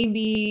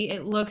 Maybe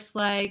it looks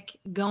like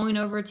going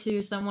over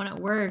to someone at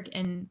work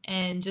and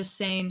just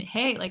saying,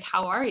 hey, like,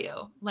 how are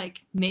you?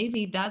 Like,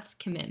 maybe that's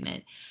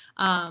commitment.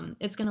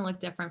 It's going to look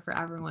different for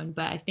everyone,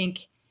 but I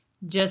think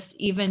just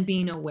even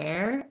being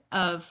aware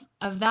of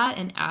that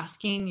and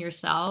asking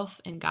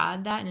yourself and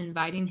God that and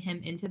inviting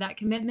him into that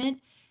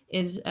commitment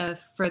is a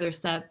further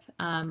step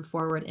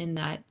forward in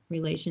that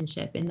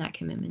relationship, in that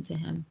commitment to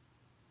him.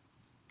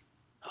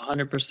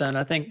 100%.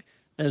 I think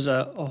there's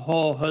a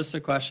whole host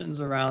of questions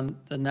around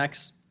the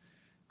next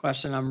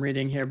question I'm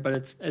reading here, but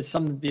it's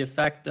something to the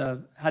effect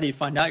of, how do you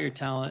find out your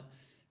talent?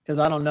 Because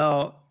I don't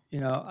know,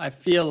 I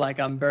feel like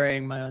I'm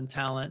burying my own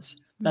talents.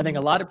 Mm-hmm. I think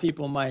a lot of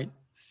people might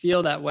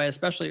feel that way,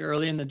 especially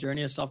early in the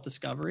journey of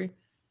self-discovery.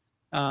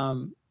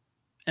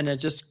 And it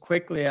just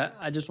quickly,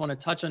 I just want to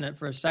touch on it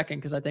for a second,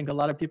 because I think a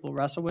lot of people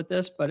wrestle with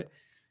this. But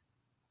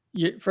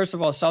first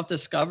of all,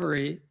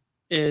 self-discovery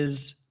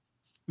is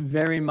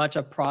very much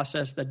a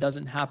process that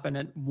doesn't happen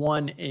at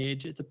one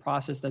age. It's a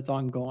process that's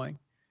ongoing.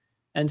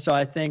 And so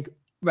I think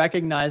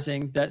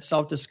recognizing that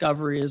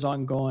self-discovery is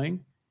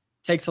ongoing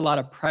takes a lot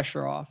of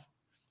pressure off.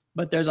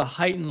 But there's a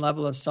heightened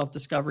level of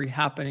self-discovery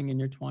happening in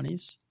your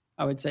 20s.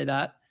 I would say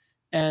that.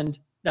 And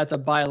that's a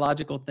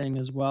biological thing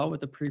as well,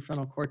 with the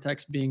prefrontal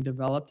cortex being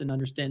developed and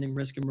understanding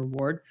risk and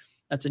reward.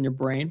 That's in your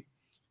brain.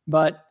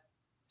 But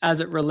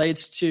as it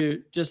relates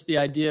to just the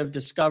idea of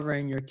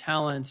discovering your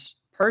talents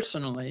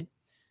personally,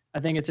 I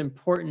think it's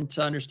important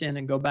to understand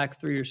and go back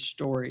through your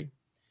story.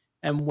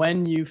 And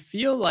when you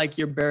feel like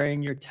you're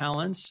burying your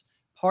talents,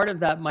 part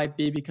of that might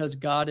be because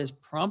God is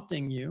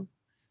prompting you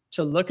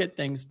to look at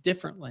things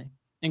differently,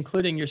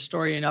 including your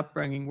story and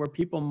upbringing, where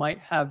people might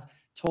have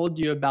told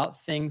you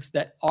about things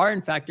that are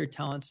in fact your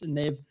talents, and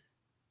they've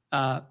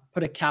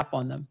put a cap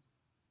on them.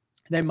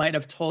 They might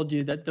have told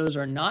you that those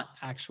are not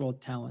actual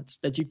talents,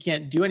 that you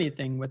can't do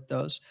anything with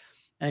those.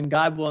 And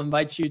God will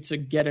invite you to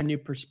get a new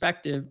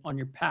perspective on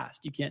your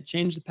past. You can't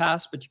change the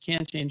past, but you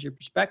can change your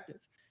perspective.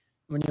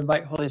 When you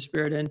invite Holy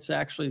Spirit in to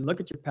actually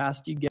look at your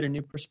past, you get a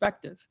new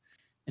perspective.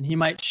 And he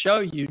might show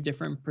you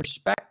different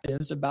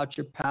perspectives about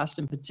your past,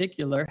 in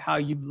particular, how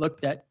you've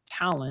looked at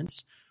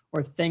talents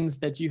or things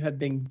that you have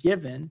been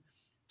given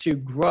to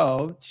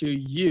grow, to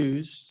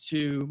use,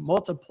 to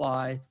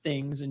multiply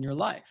things in your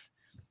life.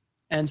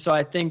 And so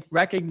I think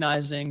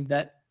recognizing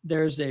that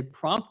there's a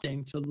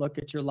prompting to look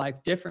at your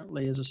life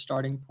differently is a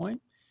starting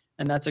point,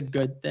 and that's a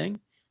good thing.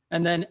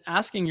 And then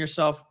asking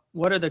yourself,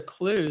 what are the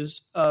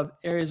clues of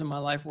areas of my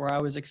life where I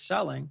was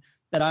excelling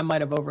that I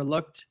might have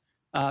overlooked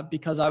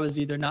because I was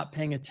either not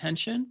paying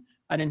attention,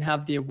 I didn't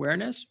have the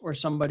awareness, or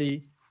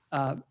somebody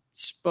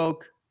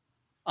spoke,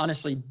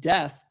 honestly,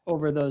 death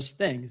over those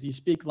things. You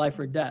speak life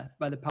or death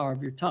by the power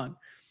of your tongue.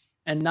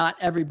 And not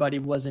everybody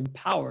was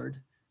empowered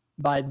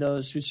by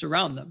those who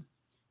surround them.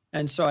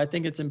 And so I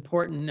think it's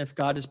important, if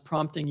God is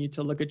prompting you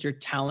to look at your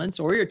talents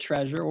or your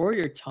treasure or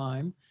your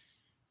time,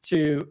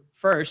 to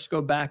first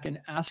go back and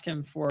ask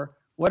him for,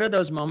 what are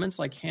those moments,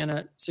 like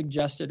Hannah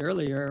suggested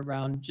earlier,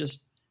 around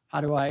just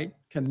how do I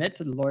commit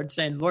to the Lord,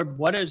 saying, Lord,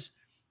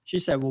 she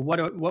said, well, what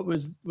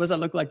does that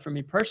look like for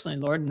me personally,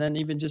 Lord? And then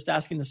even just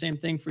asking the same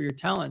thing for your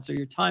talents or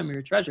your time or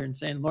your treasure, and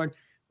saying, Lord,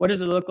 what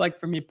does it look like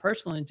for me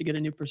personally to get a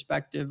new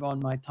perspective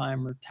on my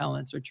time or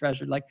talents or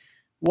treasure? Like,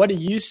 what do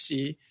you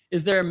see?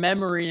 Is there a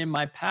memory in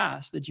my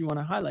past that you want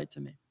to highlight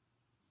to me?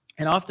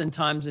 And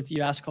oftentimes, if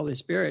you ask Holy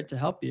Spirit to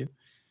help you,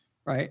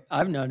 right,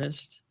 I've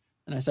noticed,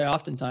 and I say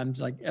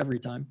oftentimes, like every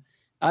time,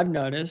 I've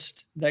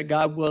noticed that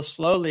God will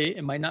slowly,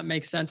 it might not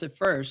make sense at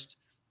first,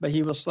 but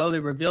he will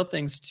slowly reveal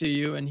things to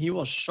you, and he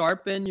will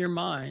sharpen your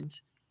mind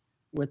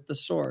with the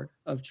sword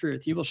of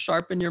truth. He will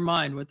sharpen your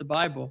mind with the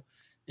Bible.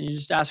 And you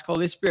just ask,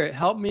 Holy Spirit,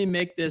 help me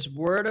make this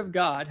word of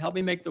God, help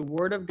me make the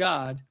word of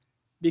God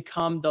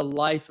become the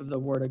life of the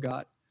word of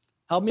God.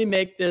 Help me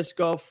make this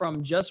go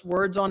from just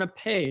words on a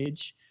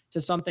page to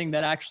something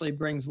that actually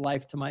brings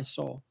life to my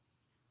soul.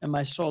 And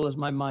my soul is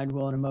my mind,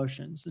 will, and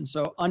emotions. And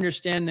so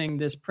understanding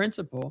this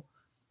principle,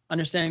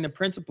 understanding the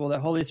principle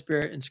that Holy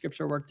Spirit and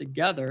Scripture work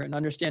together, and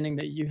understanding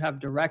that you have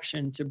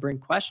direction to bring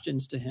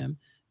questions to him,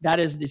 that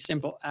is the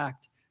simple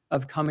act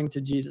of coming to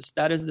Jesus.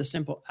 That is the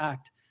simple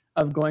act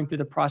of going through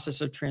the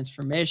process of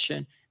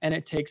transformation. And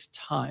it takes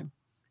time.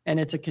 And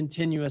it's a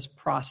continuous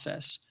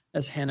process,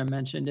 as Hannah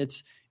mentioned.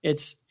 It's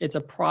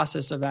a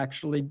process of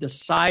actually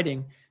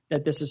deciding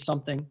that this is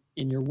something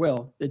in your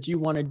will that you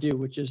want to do,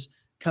 which is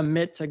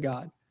commit to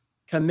God.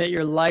 Commit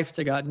your life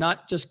to God,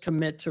 not just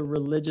commit to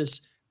religious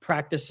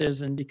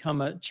practices and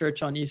become a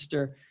church on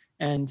Easter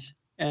and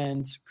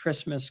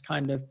Christmas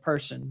kind of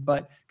person,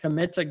 but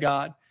commit to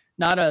God.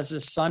 not as a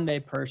Sunday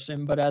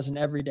person, but as an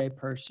everyday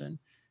person,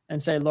 and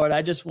say, Lord,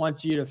 I just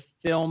want you to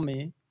fill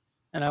me.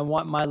 And I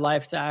want my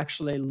life to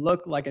actually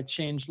look like a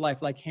changed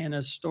life, like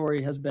Hannah's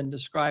story has been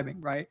describing,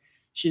 right?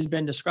 She's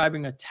been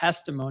describing a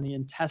testimony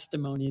and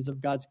testimonies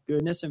of God's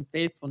goodness and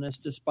faithfulness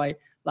despite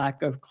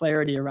lack of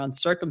clarity around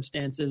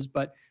circumstances.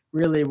 But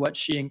really, what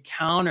she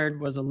encountered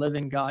was a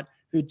living God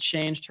who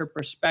changed her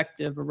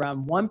perspective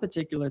around one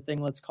particular thing.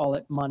 Let's call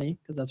it money,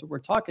 because that's what we're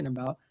talking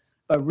about.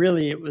 But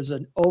really, it was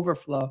an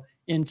overflow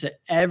into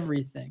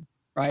everything,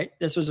 right?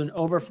 This was an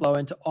overflow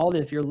into all.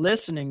 If you're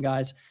listening,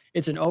 guys,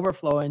 it's an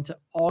overflow into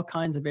all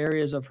kinds of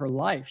areas of her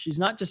life. She's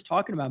not just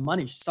talking about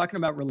money. She's talking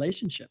about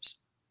relationships,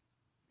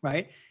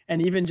 right?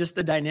 And even just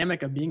the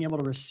dynamic of being able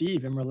to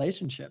receive in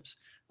relationships.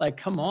 Like,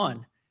 come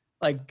on.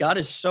 Like, God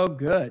is so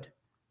good.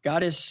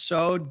 God is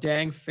so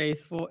dang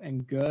faithful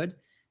and good.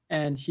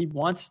 And he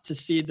wants to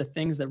see the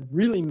things that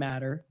really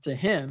matter to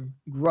him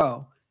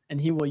grow.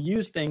 And he will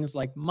use things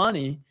like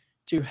money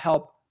to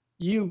help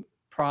you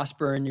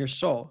prosper in your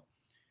soul.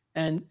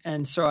 And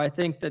so I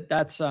think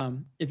that's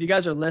if you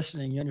guys are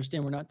listening, you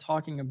understand we're not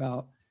talking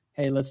about,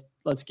 hey, let's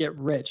get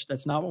rich.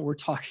 That's not what we're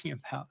talking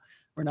about.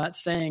 We're not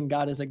saying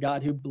God is a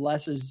God who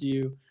blesses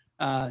you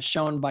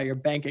shown by your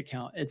bank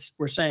account.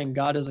 We're saying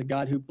God is a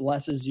God who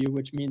blesses you,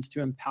 which means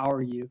to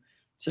empower you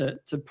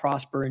to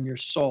prosper in your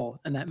soul.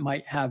 And that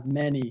might have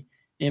many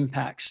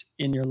impacts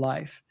in your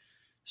life.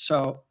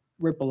 So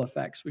ripple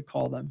effects, we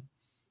call them.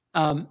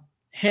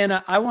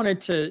 Hannah, I wanted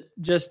to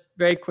just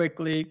very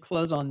quickly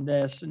close on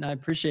this, and I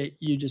appreciate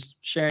you just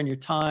sharing your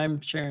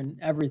time, sharing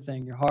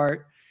everything, your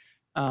heart,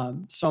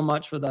 so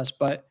much with us.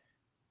 But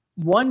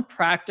one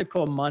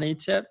practical money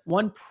tip,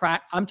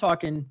 I'm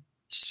talking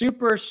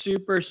super,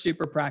 super,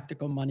 super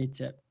practical money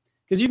tip,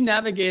 because you've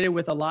navigated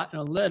with a lot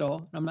and a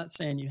little. I'm not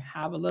saying you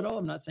have a little.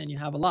 I'm not saying you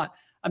have a lot.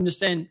 I'm just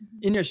saying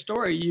in your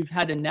story, you've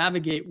had to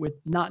navigate with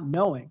not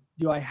knowing,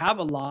 do I have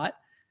a lot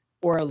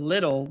or a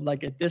little,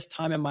 like at this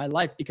time in my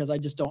life, because I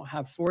just don't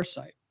have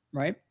foresight,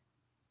 right?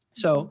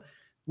 So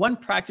one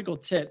practical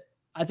tip,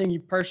 I think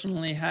you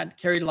personally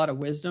carried a lot of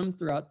wisdom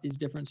throughout these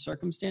different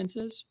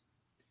circumstances.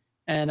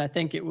 And I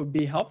think it would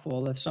be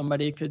helpful if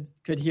somebody could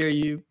hear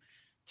you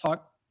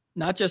talk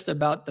not just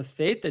about the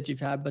faith that you've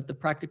had, but the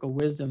practical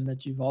wisdom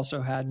that you've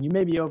also had. And you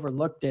maybe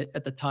overlooked it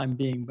at the time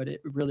being, but it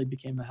really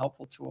became a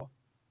helpful tool.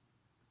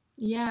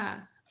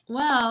 Yeah.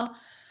 Well,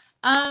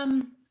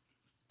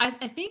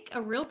 I think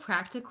a real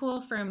practical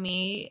for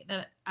me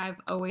that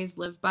I've always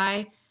lived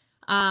by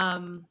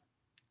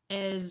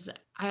is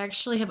I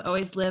actually have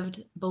always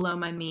lived below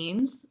my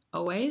means,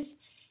 always.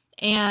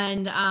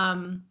 And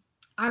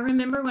I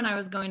remember when I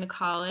was going to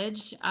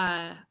college,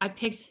 I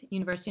picked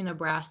University of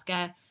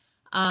Nebraska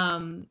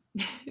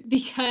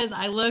because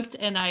I looked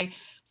and I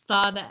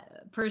saw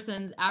that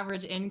person's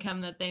average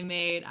income that they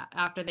made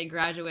after they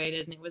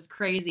graduated, and it was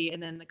crazy.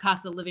 And then the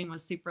cost of living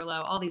was super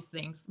low. All these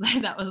things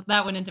that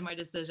went into my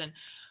decision.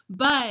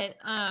 But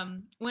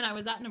when I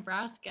was at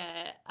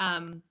Nebraska,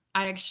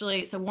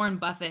 so Warren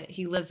Buffett,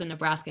 he lives in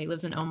Nebraska. He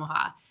lives in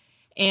Omaha,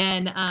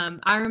 and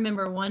I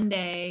remember one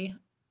day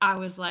I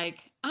was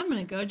like, I'm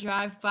gonna go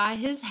drive by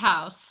his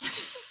house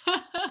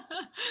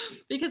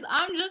because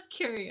I'm just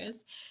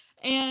curious.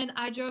 And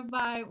I drove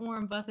by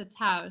Warren Buffett's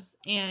house,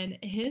 and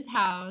his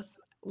house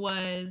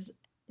was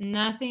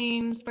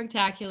nothing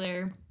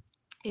spectacular.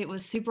 It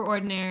was super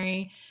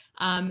ordinary.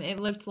 It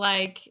looked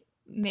like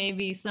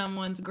maybe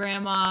someone's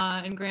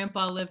grandma and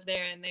grandpa lived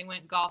there and they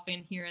went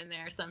golfing here and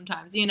there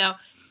sometimes,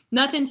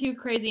 nothing too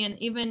crazy. And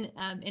even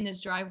in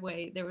his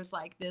driveway, there was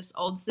like this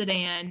old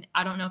sedan.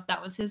 I don't know if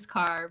that was his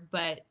car,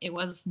 but it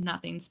was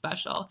nothing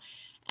special.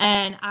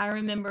 And I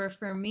remember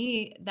for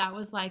me, that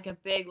was like a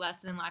big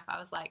lesson in life. I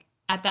was like,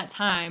 at that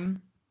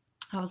time,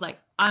 I was like,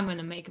 I'm going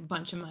to make a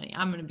bunch of money.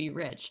 I'm going to be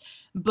rich.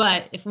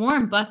 But if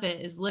Warren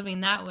Buffett is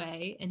living that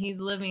way, and he's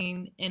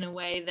living in a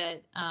way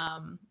that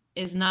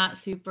is not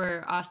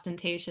super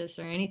ostentatious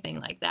or anything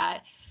like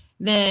that,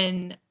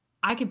 then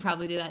I could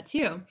probably do that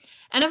too.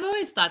 And I've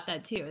always thought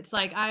that too. It's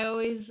like, I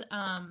always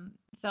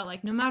felt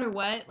like no matter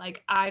what,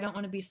 like, I don't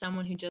want to be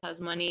someone who just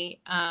has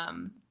money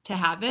to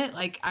have it.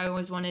 Like, I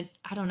always wanted,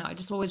 I don't know, I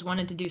just always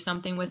wanted to do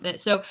something with it.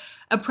 So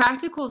a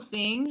practical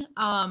thing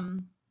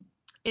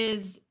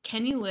is,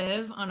 can you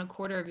live on a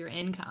quarter of your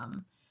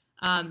income?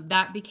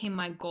 That became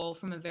my goal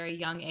from a very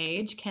young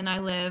age. Can I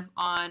live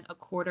on a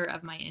quarter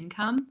of my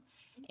income?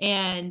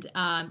 And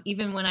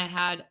even when I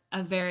had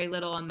a very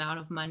little amount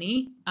of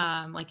money,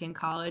 like in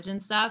college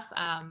and stuff,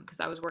 because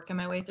I was working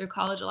my way through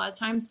college a lot of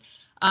times,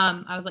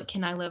 I was like,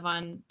 can I live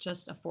on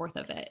just a fourth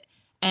of it?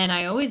 And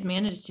I always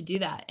managed to do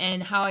that.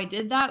 And how I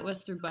did that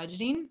was through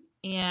budgeting.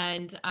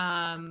 And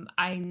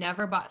I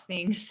never bought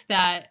things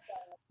that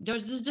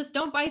just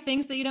don't buy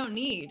things that you don't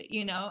need.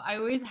 I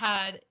always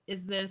had,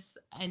 is this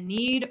a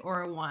need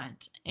or a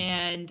want?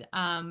 And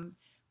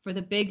for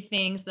the big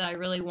things that I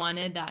really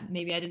wanted that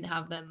maybe I didn't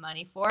have the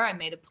money for, I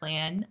made a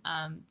plan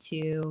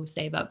to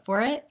save up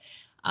for it.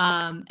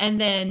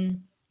 And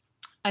then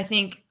I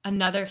think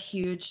another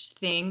huge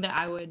thing that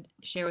I would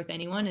share with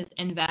anyone is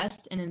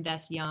invest, and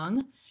invest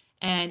young.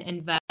 and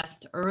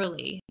invest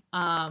early,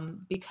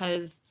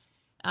 because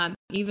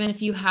even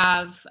if you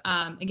have,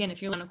 again,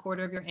 if you're on a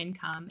quarter of your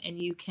income and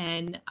you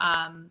can,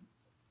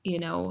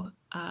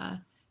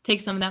 take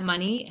some of that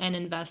money and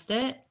invest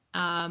it.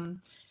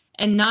 I'm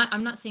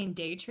not saying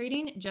day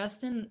trading,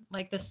 just in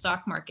like the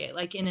stock market,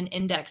 like in an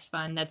index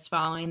fund that's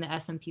following the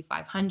S&P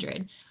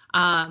 500.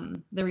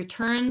 The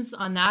returns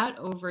on that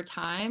over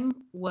time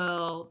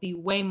will be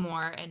way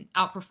more and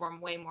outperform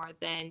way more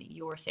than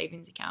your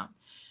savings account.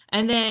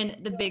 And then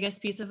the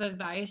biggest piece of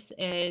advice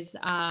is,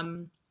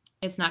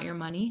 it's not your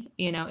money,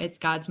 it's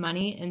God's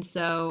money. And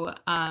so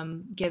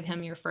give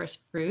him your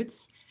first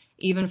fruits,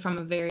 even from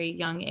a very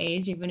young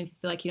age, even if you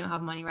feel like you don't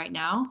have money right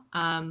now.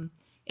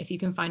 If you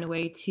can find a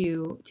way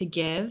to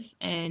give,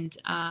 and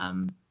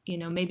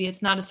maybe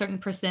it's not a certain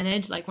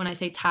percentage. Like when I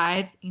say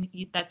tithe,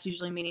 that's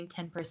usually meaning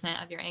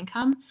 10% of your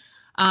income.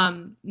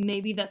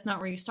 Maybe that's not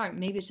where you start.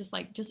 Maybe it's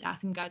just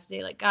asking God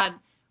today, like, God,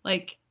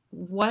 like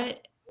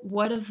what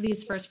of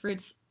these first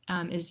fruits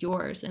is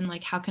yours, and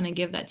like how can I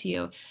give that to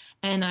you?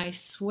 And I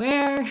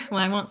swear, well,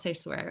 I won't say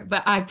swear,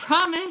 but I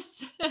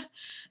promise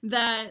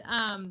that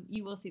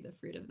you will see the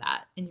fruit of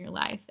that in your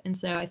life. And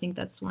so I think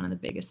that's one of the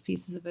biggest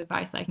pieces of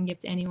advice I can give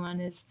to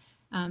anyone is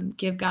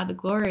give God the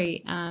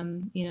glory,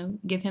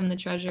 give him the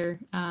treasure,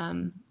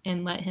 and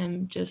let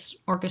him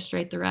just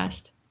orchestrate the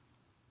rest.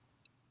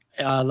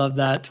 Yeah, I love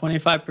that.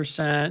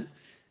 25%,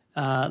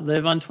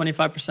 live on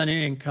 25% of your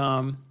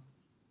income,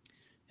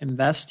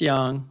 invest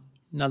young.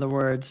 In other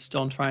words,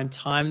 don't try and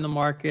time the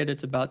market.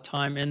 It's about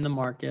time in the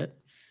market.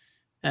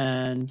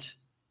 And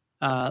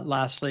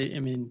lastly, I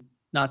mean,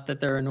 not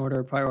that they're in order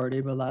of priority,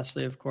 but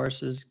lastly, of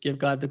course, is give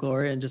God the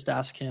glory and just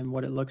ask him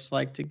what it looks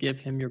like to give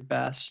him your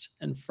best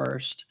and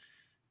first,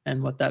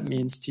 and what that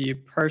means to you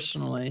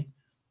personally,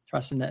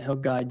 trusting that he'll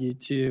guide you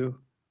to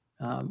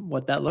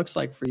what that looks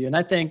like for you. And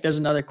I think there's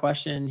another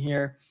question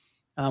here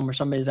where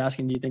somebody's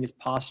asking, do you think it's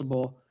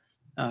possible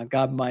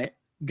God might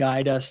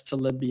guide us to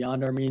live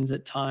beyond our means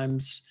at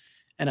times?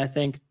 And I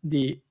think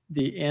the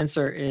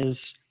answer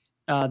is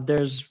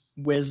there's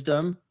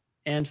wisdom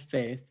and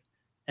faith,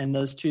 and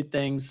those two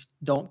things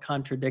don't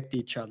contradict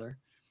each other.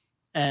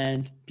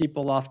 And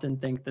people often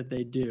think that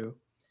they do.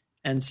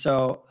 And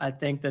so I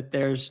think that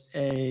there's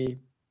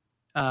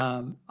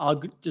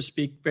I'll just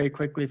speak very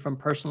quickly from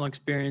personal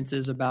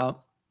experiences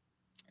about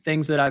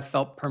things that I've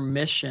felt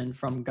permission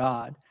from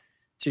God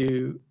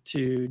to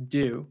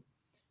do.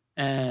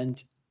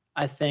 And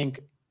I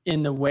think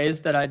in the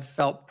ways that I'd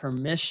felt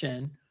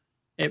permission,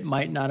 it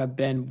might not have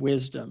been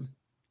wisdom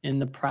in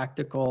the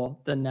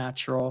practical, the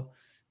natural,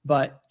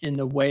 but in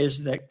the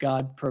ways that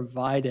God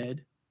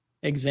provided.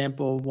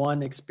 Example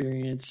one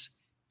experience,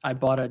 I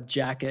bought a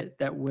jacket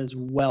that was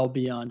well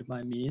beyond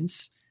my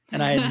means,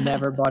 and I had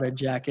never bought a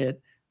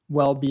jacket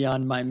well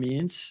beyond my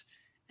means.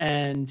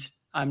 And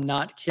I'm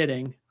not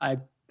kidding. I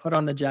put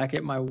on the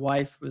jacket. My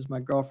wife was my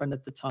girlfriend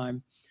at the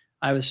time.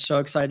 I was so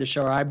excited to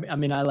show her. I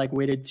mean, I like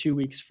waited 2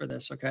 weeks for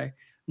this. Okay. I'm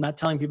not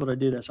telling people to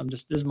do this.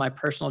 This is my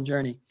personal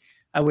journey.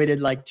 I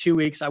waited like 2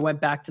 weeks. I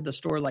went back to the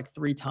store like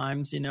 3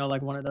 times,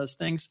 like one of those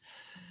things.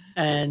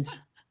 And,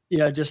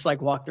 just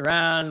like walked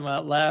around,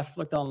 left,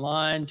 looked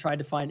online, tried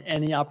to find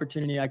any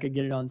opportunity I could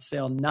get it on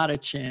sale. Not a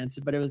chance,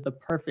 but it was the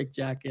perfect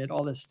jacket,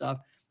 all this stuff.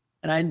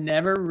 And I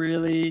never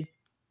really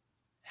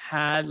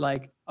had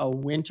like a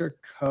winter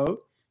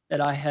coat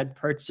that I had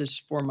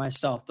purchased for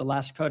myself. The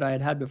last coat I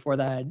had before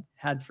that I had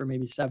had for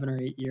maybe 7 or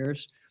 8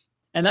 years.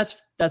 And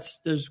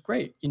there's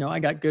great, I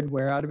got good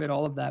wear out of it,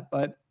 all of that.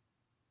 But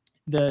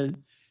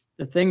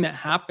the thing that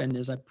happened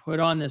is I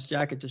put on this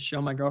jacket to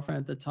show my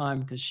girlfriend at the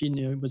time, because she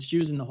was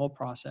using the whole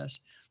process.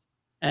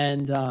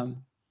 And I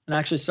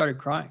actually started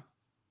crying.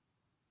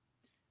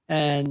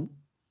 And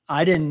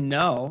I didn't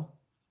know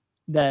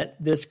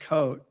that this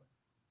coat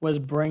was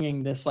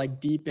bringing this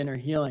like deep inner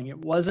healing. It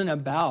wasn't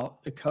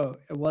about the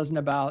coat. It wasn't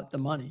about the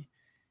money.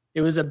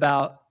 It was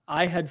about,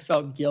 I had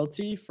felt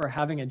guilty for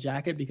having a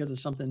jacket because of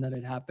something that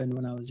had happened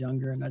when I was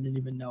younger and I didn't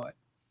even know it.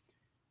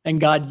 And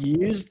God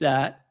used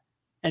that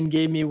and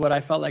gave me what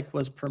I felt like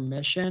was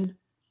permission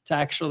to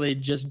actually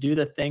just do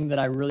the thing that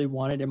I really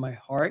wanted in my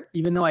heart,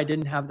 even though I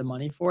didn't have the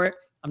money for it.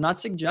 I'm not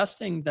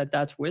suggesting that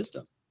that's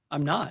wisdom.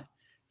 I'm not.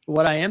 But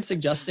what I am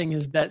suggesting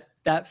is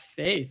that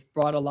faith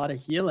brought a lot of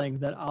healing,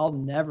 that I'll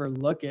never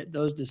look at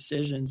those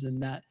decisions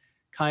and that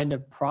kind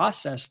of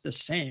process the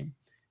same.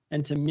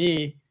 And to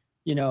me,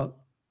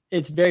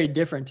 it's very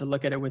different to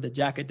look at it with a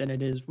jacket than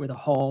it is with a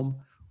home,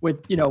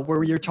 with,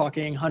 where you're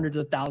talking hundreds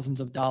of thousands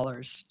of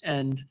dollars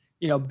and,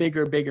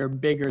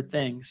 bigger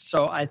things.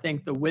 So I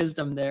think the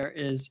wisdom there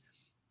is,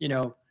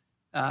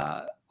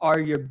 are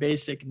your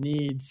basic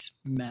needs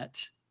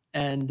met?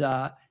 And,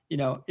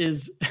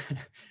 is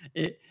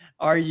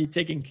are you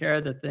taking care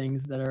of the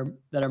things that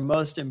are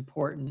most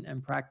important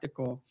and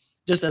practical,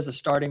 just as a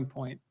starting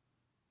point?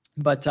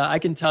 But I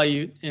can tell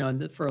you,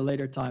 for a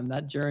later time,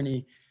 that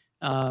journey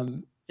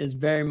is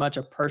very much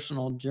a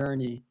personal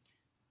journey.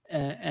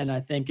 And I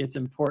think it's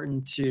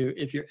important to,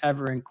 if you're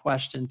ever in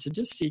question, to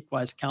just seek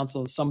wise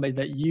counsel of somebody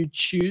that you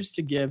choose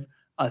to give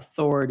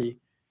authority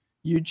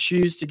you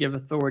choose to give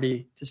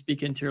authority to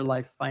speak into your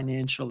life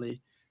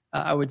financially.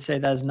 I would say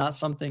that is not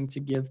something to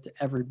give to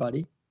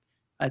everybody.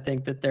 I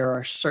think that there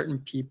are certain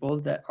people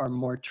that are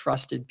more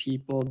trusted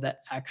people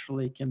that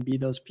actually can be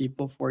those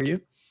people for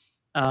you.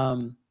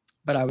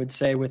 But I would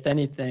say with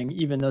anything,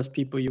 even those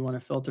people, you want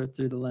to filter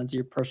through the lens of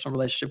your personal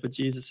relationship with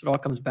Jesus. It all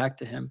comes back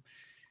to him.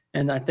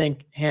 And I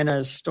think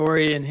Hannah's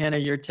story and Hannah,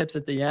 your tips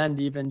at the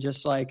end, even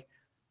just like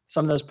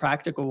some of those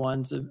practical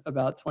ones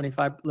about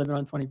living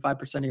on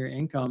 25% of your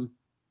income,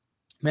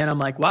 man, I'm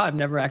like, wow, I've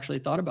never actually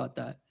thought about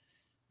that.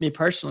 Me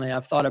personally,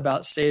 I've thought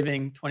about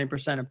saving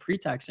 20% of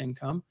pre-tax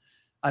income.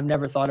 I've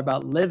never thought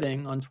about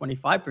living on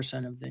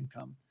 25% of the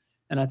income.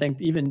 And I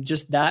think even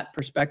just that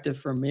perspective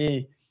for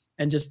me,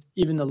 and just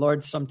even the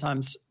Lord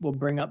sometimes will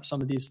bring up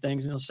some of these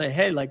things and he'll say,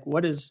 hey, like,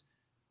 what is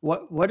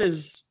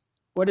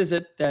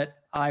it that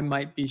I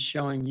might be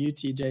showing you,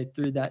 TJ,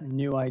 through that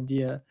new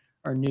idea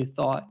or new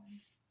thought?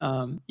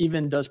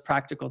 Even those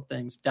practical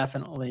things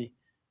definitely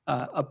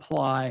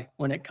apply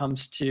when it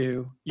comes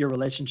to your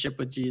relationship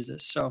with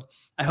Jesus. So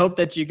I hope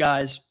that you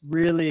guys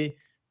really,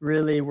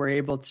 really were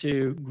able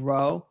to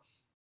grow.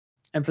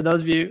 And for those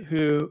of you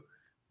who,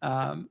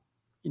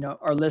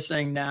 are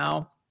listening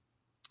now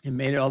and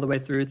made it all the way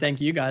through,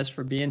 thank you guys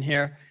for being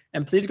here.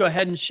 And please go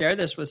ahead and share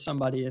this with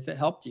somebody if it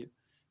helped you.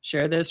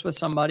 Share this with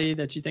somebody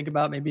that you think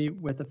about, maybe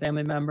with a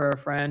family member, a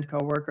friend,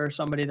 coworker,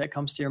 somebody that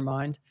comes to your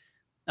mind,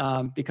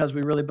 because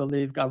we really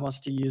believe God wants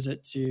to use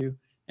it to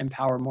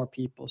empower more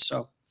people.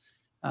 So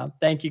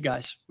thank you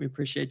guys. We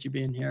appreciate you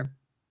being here.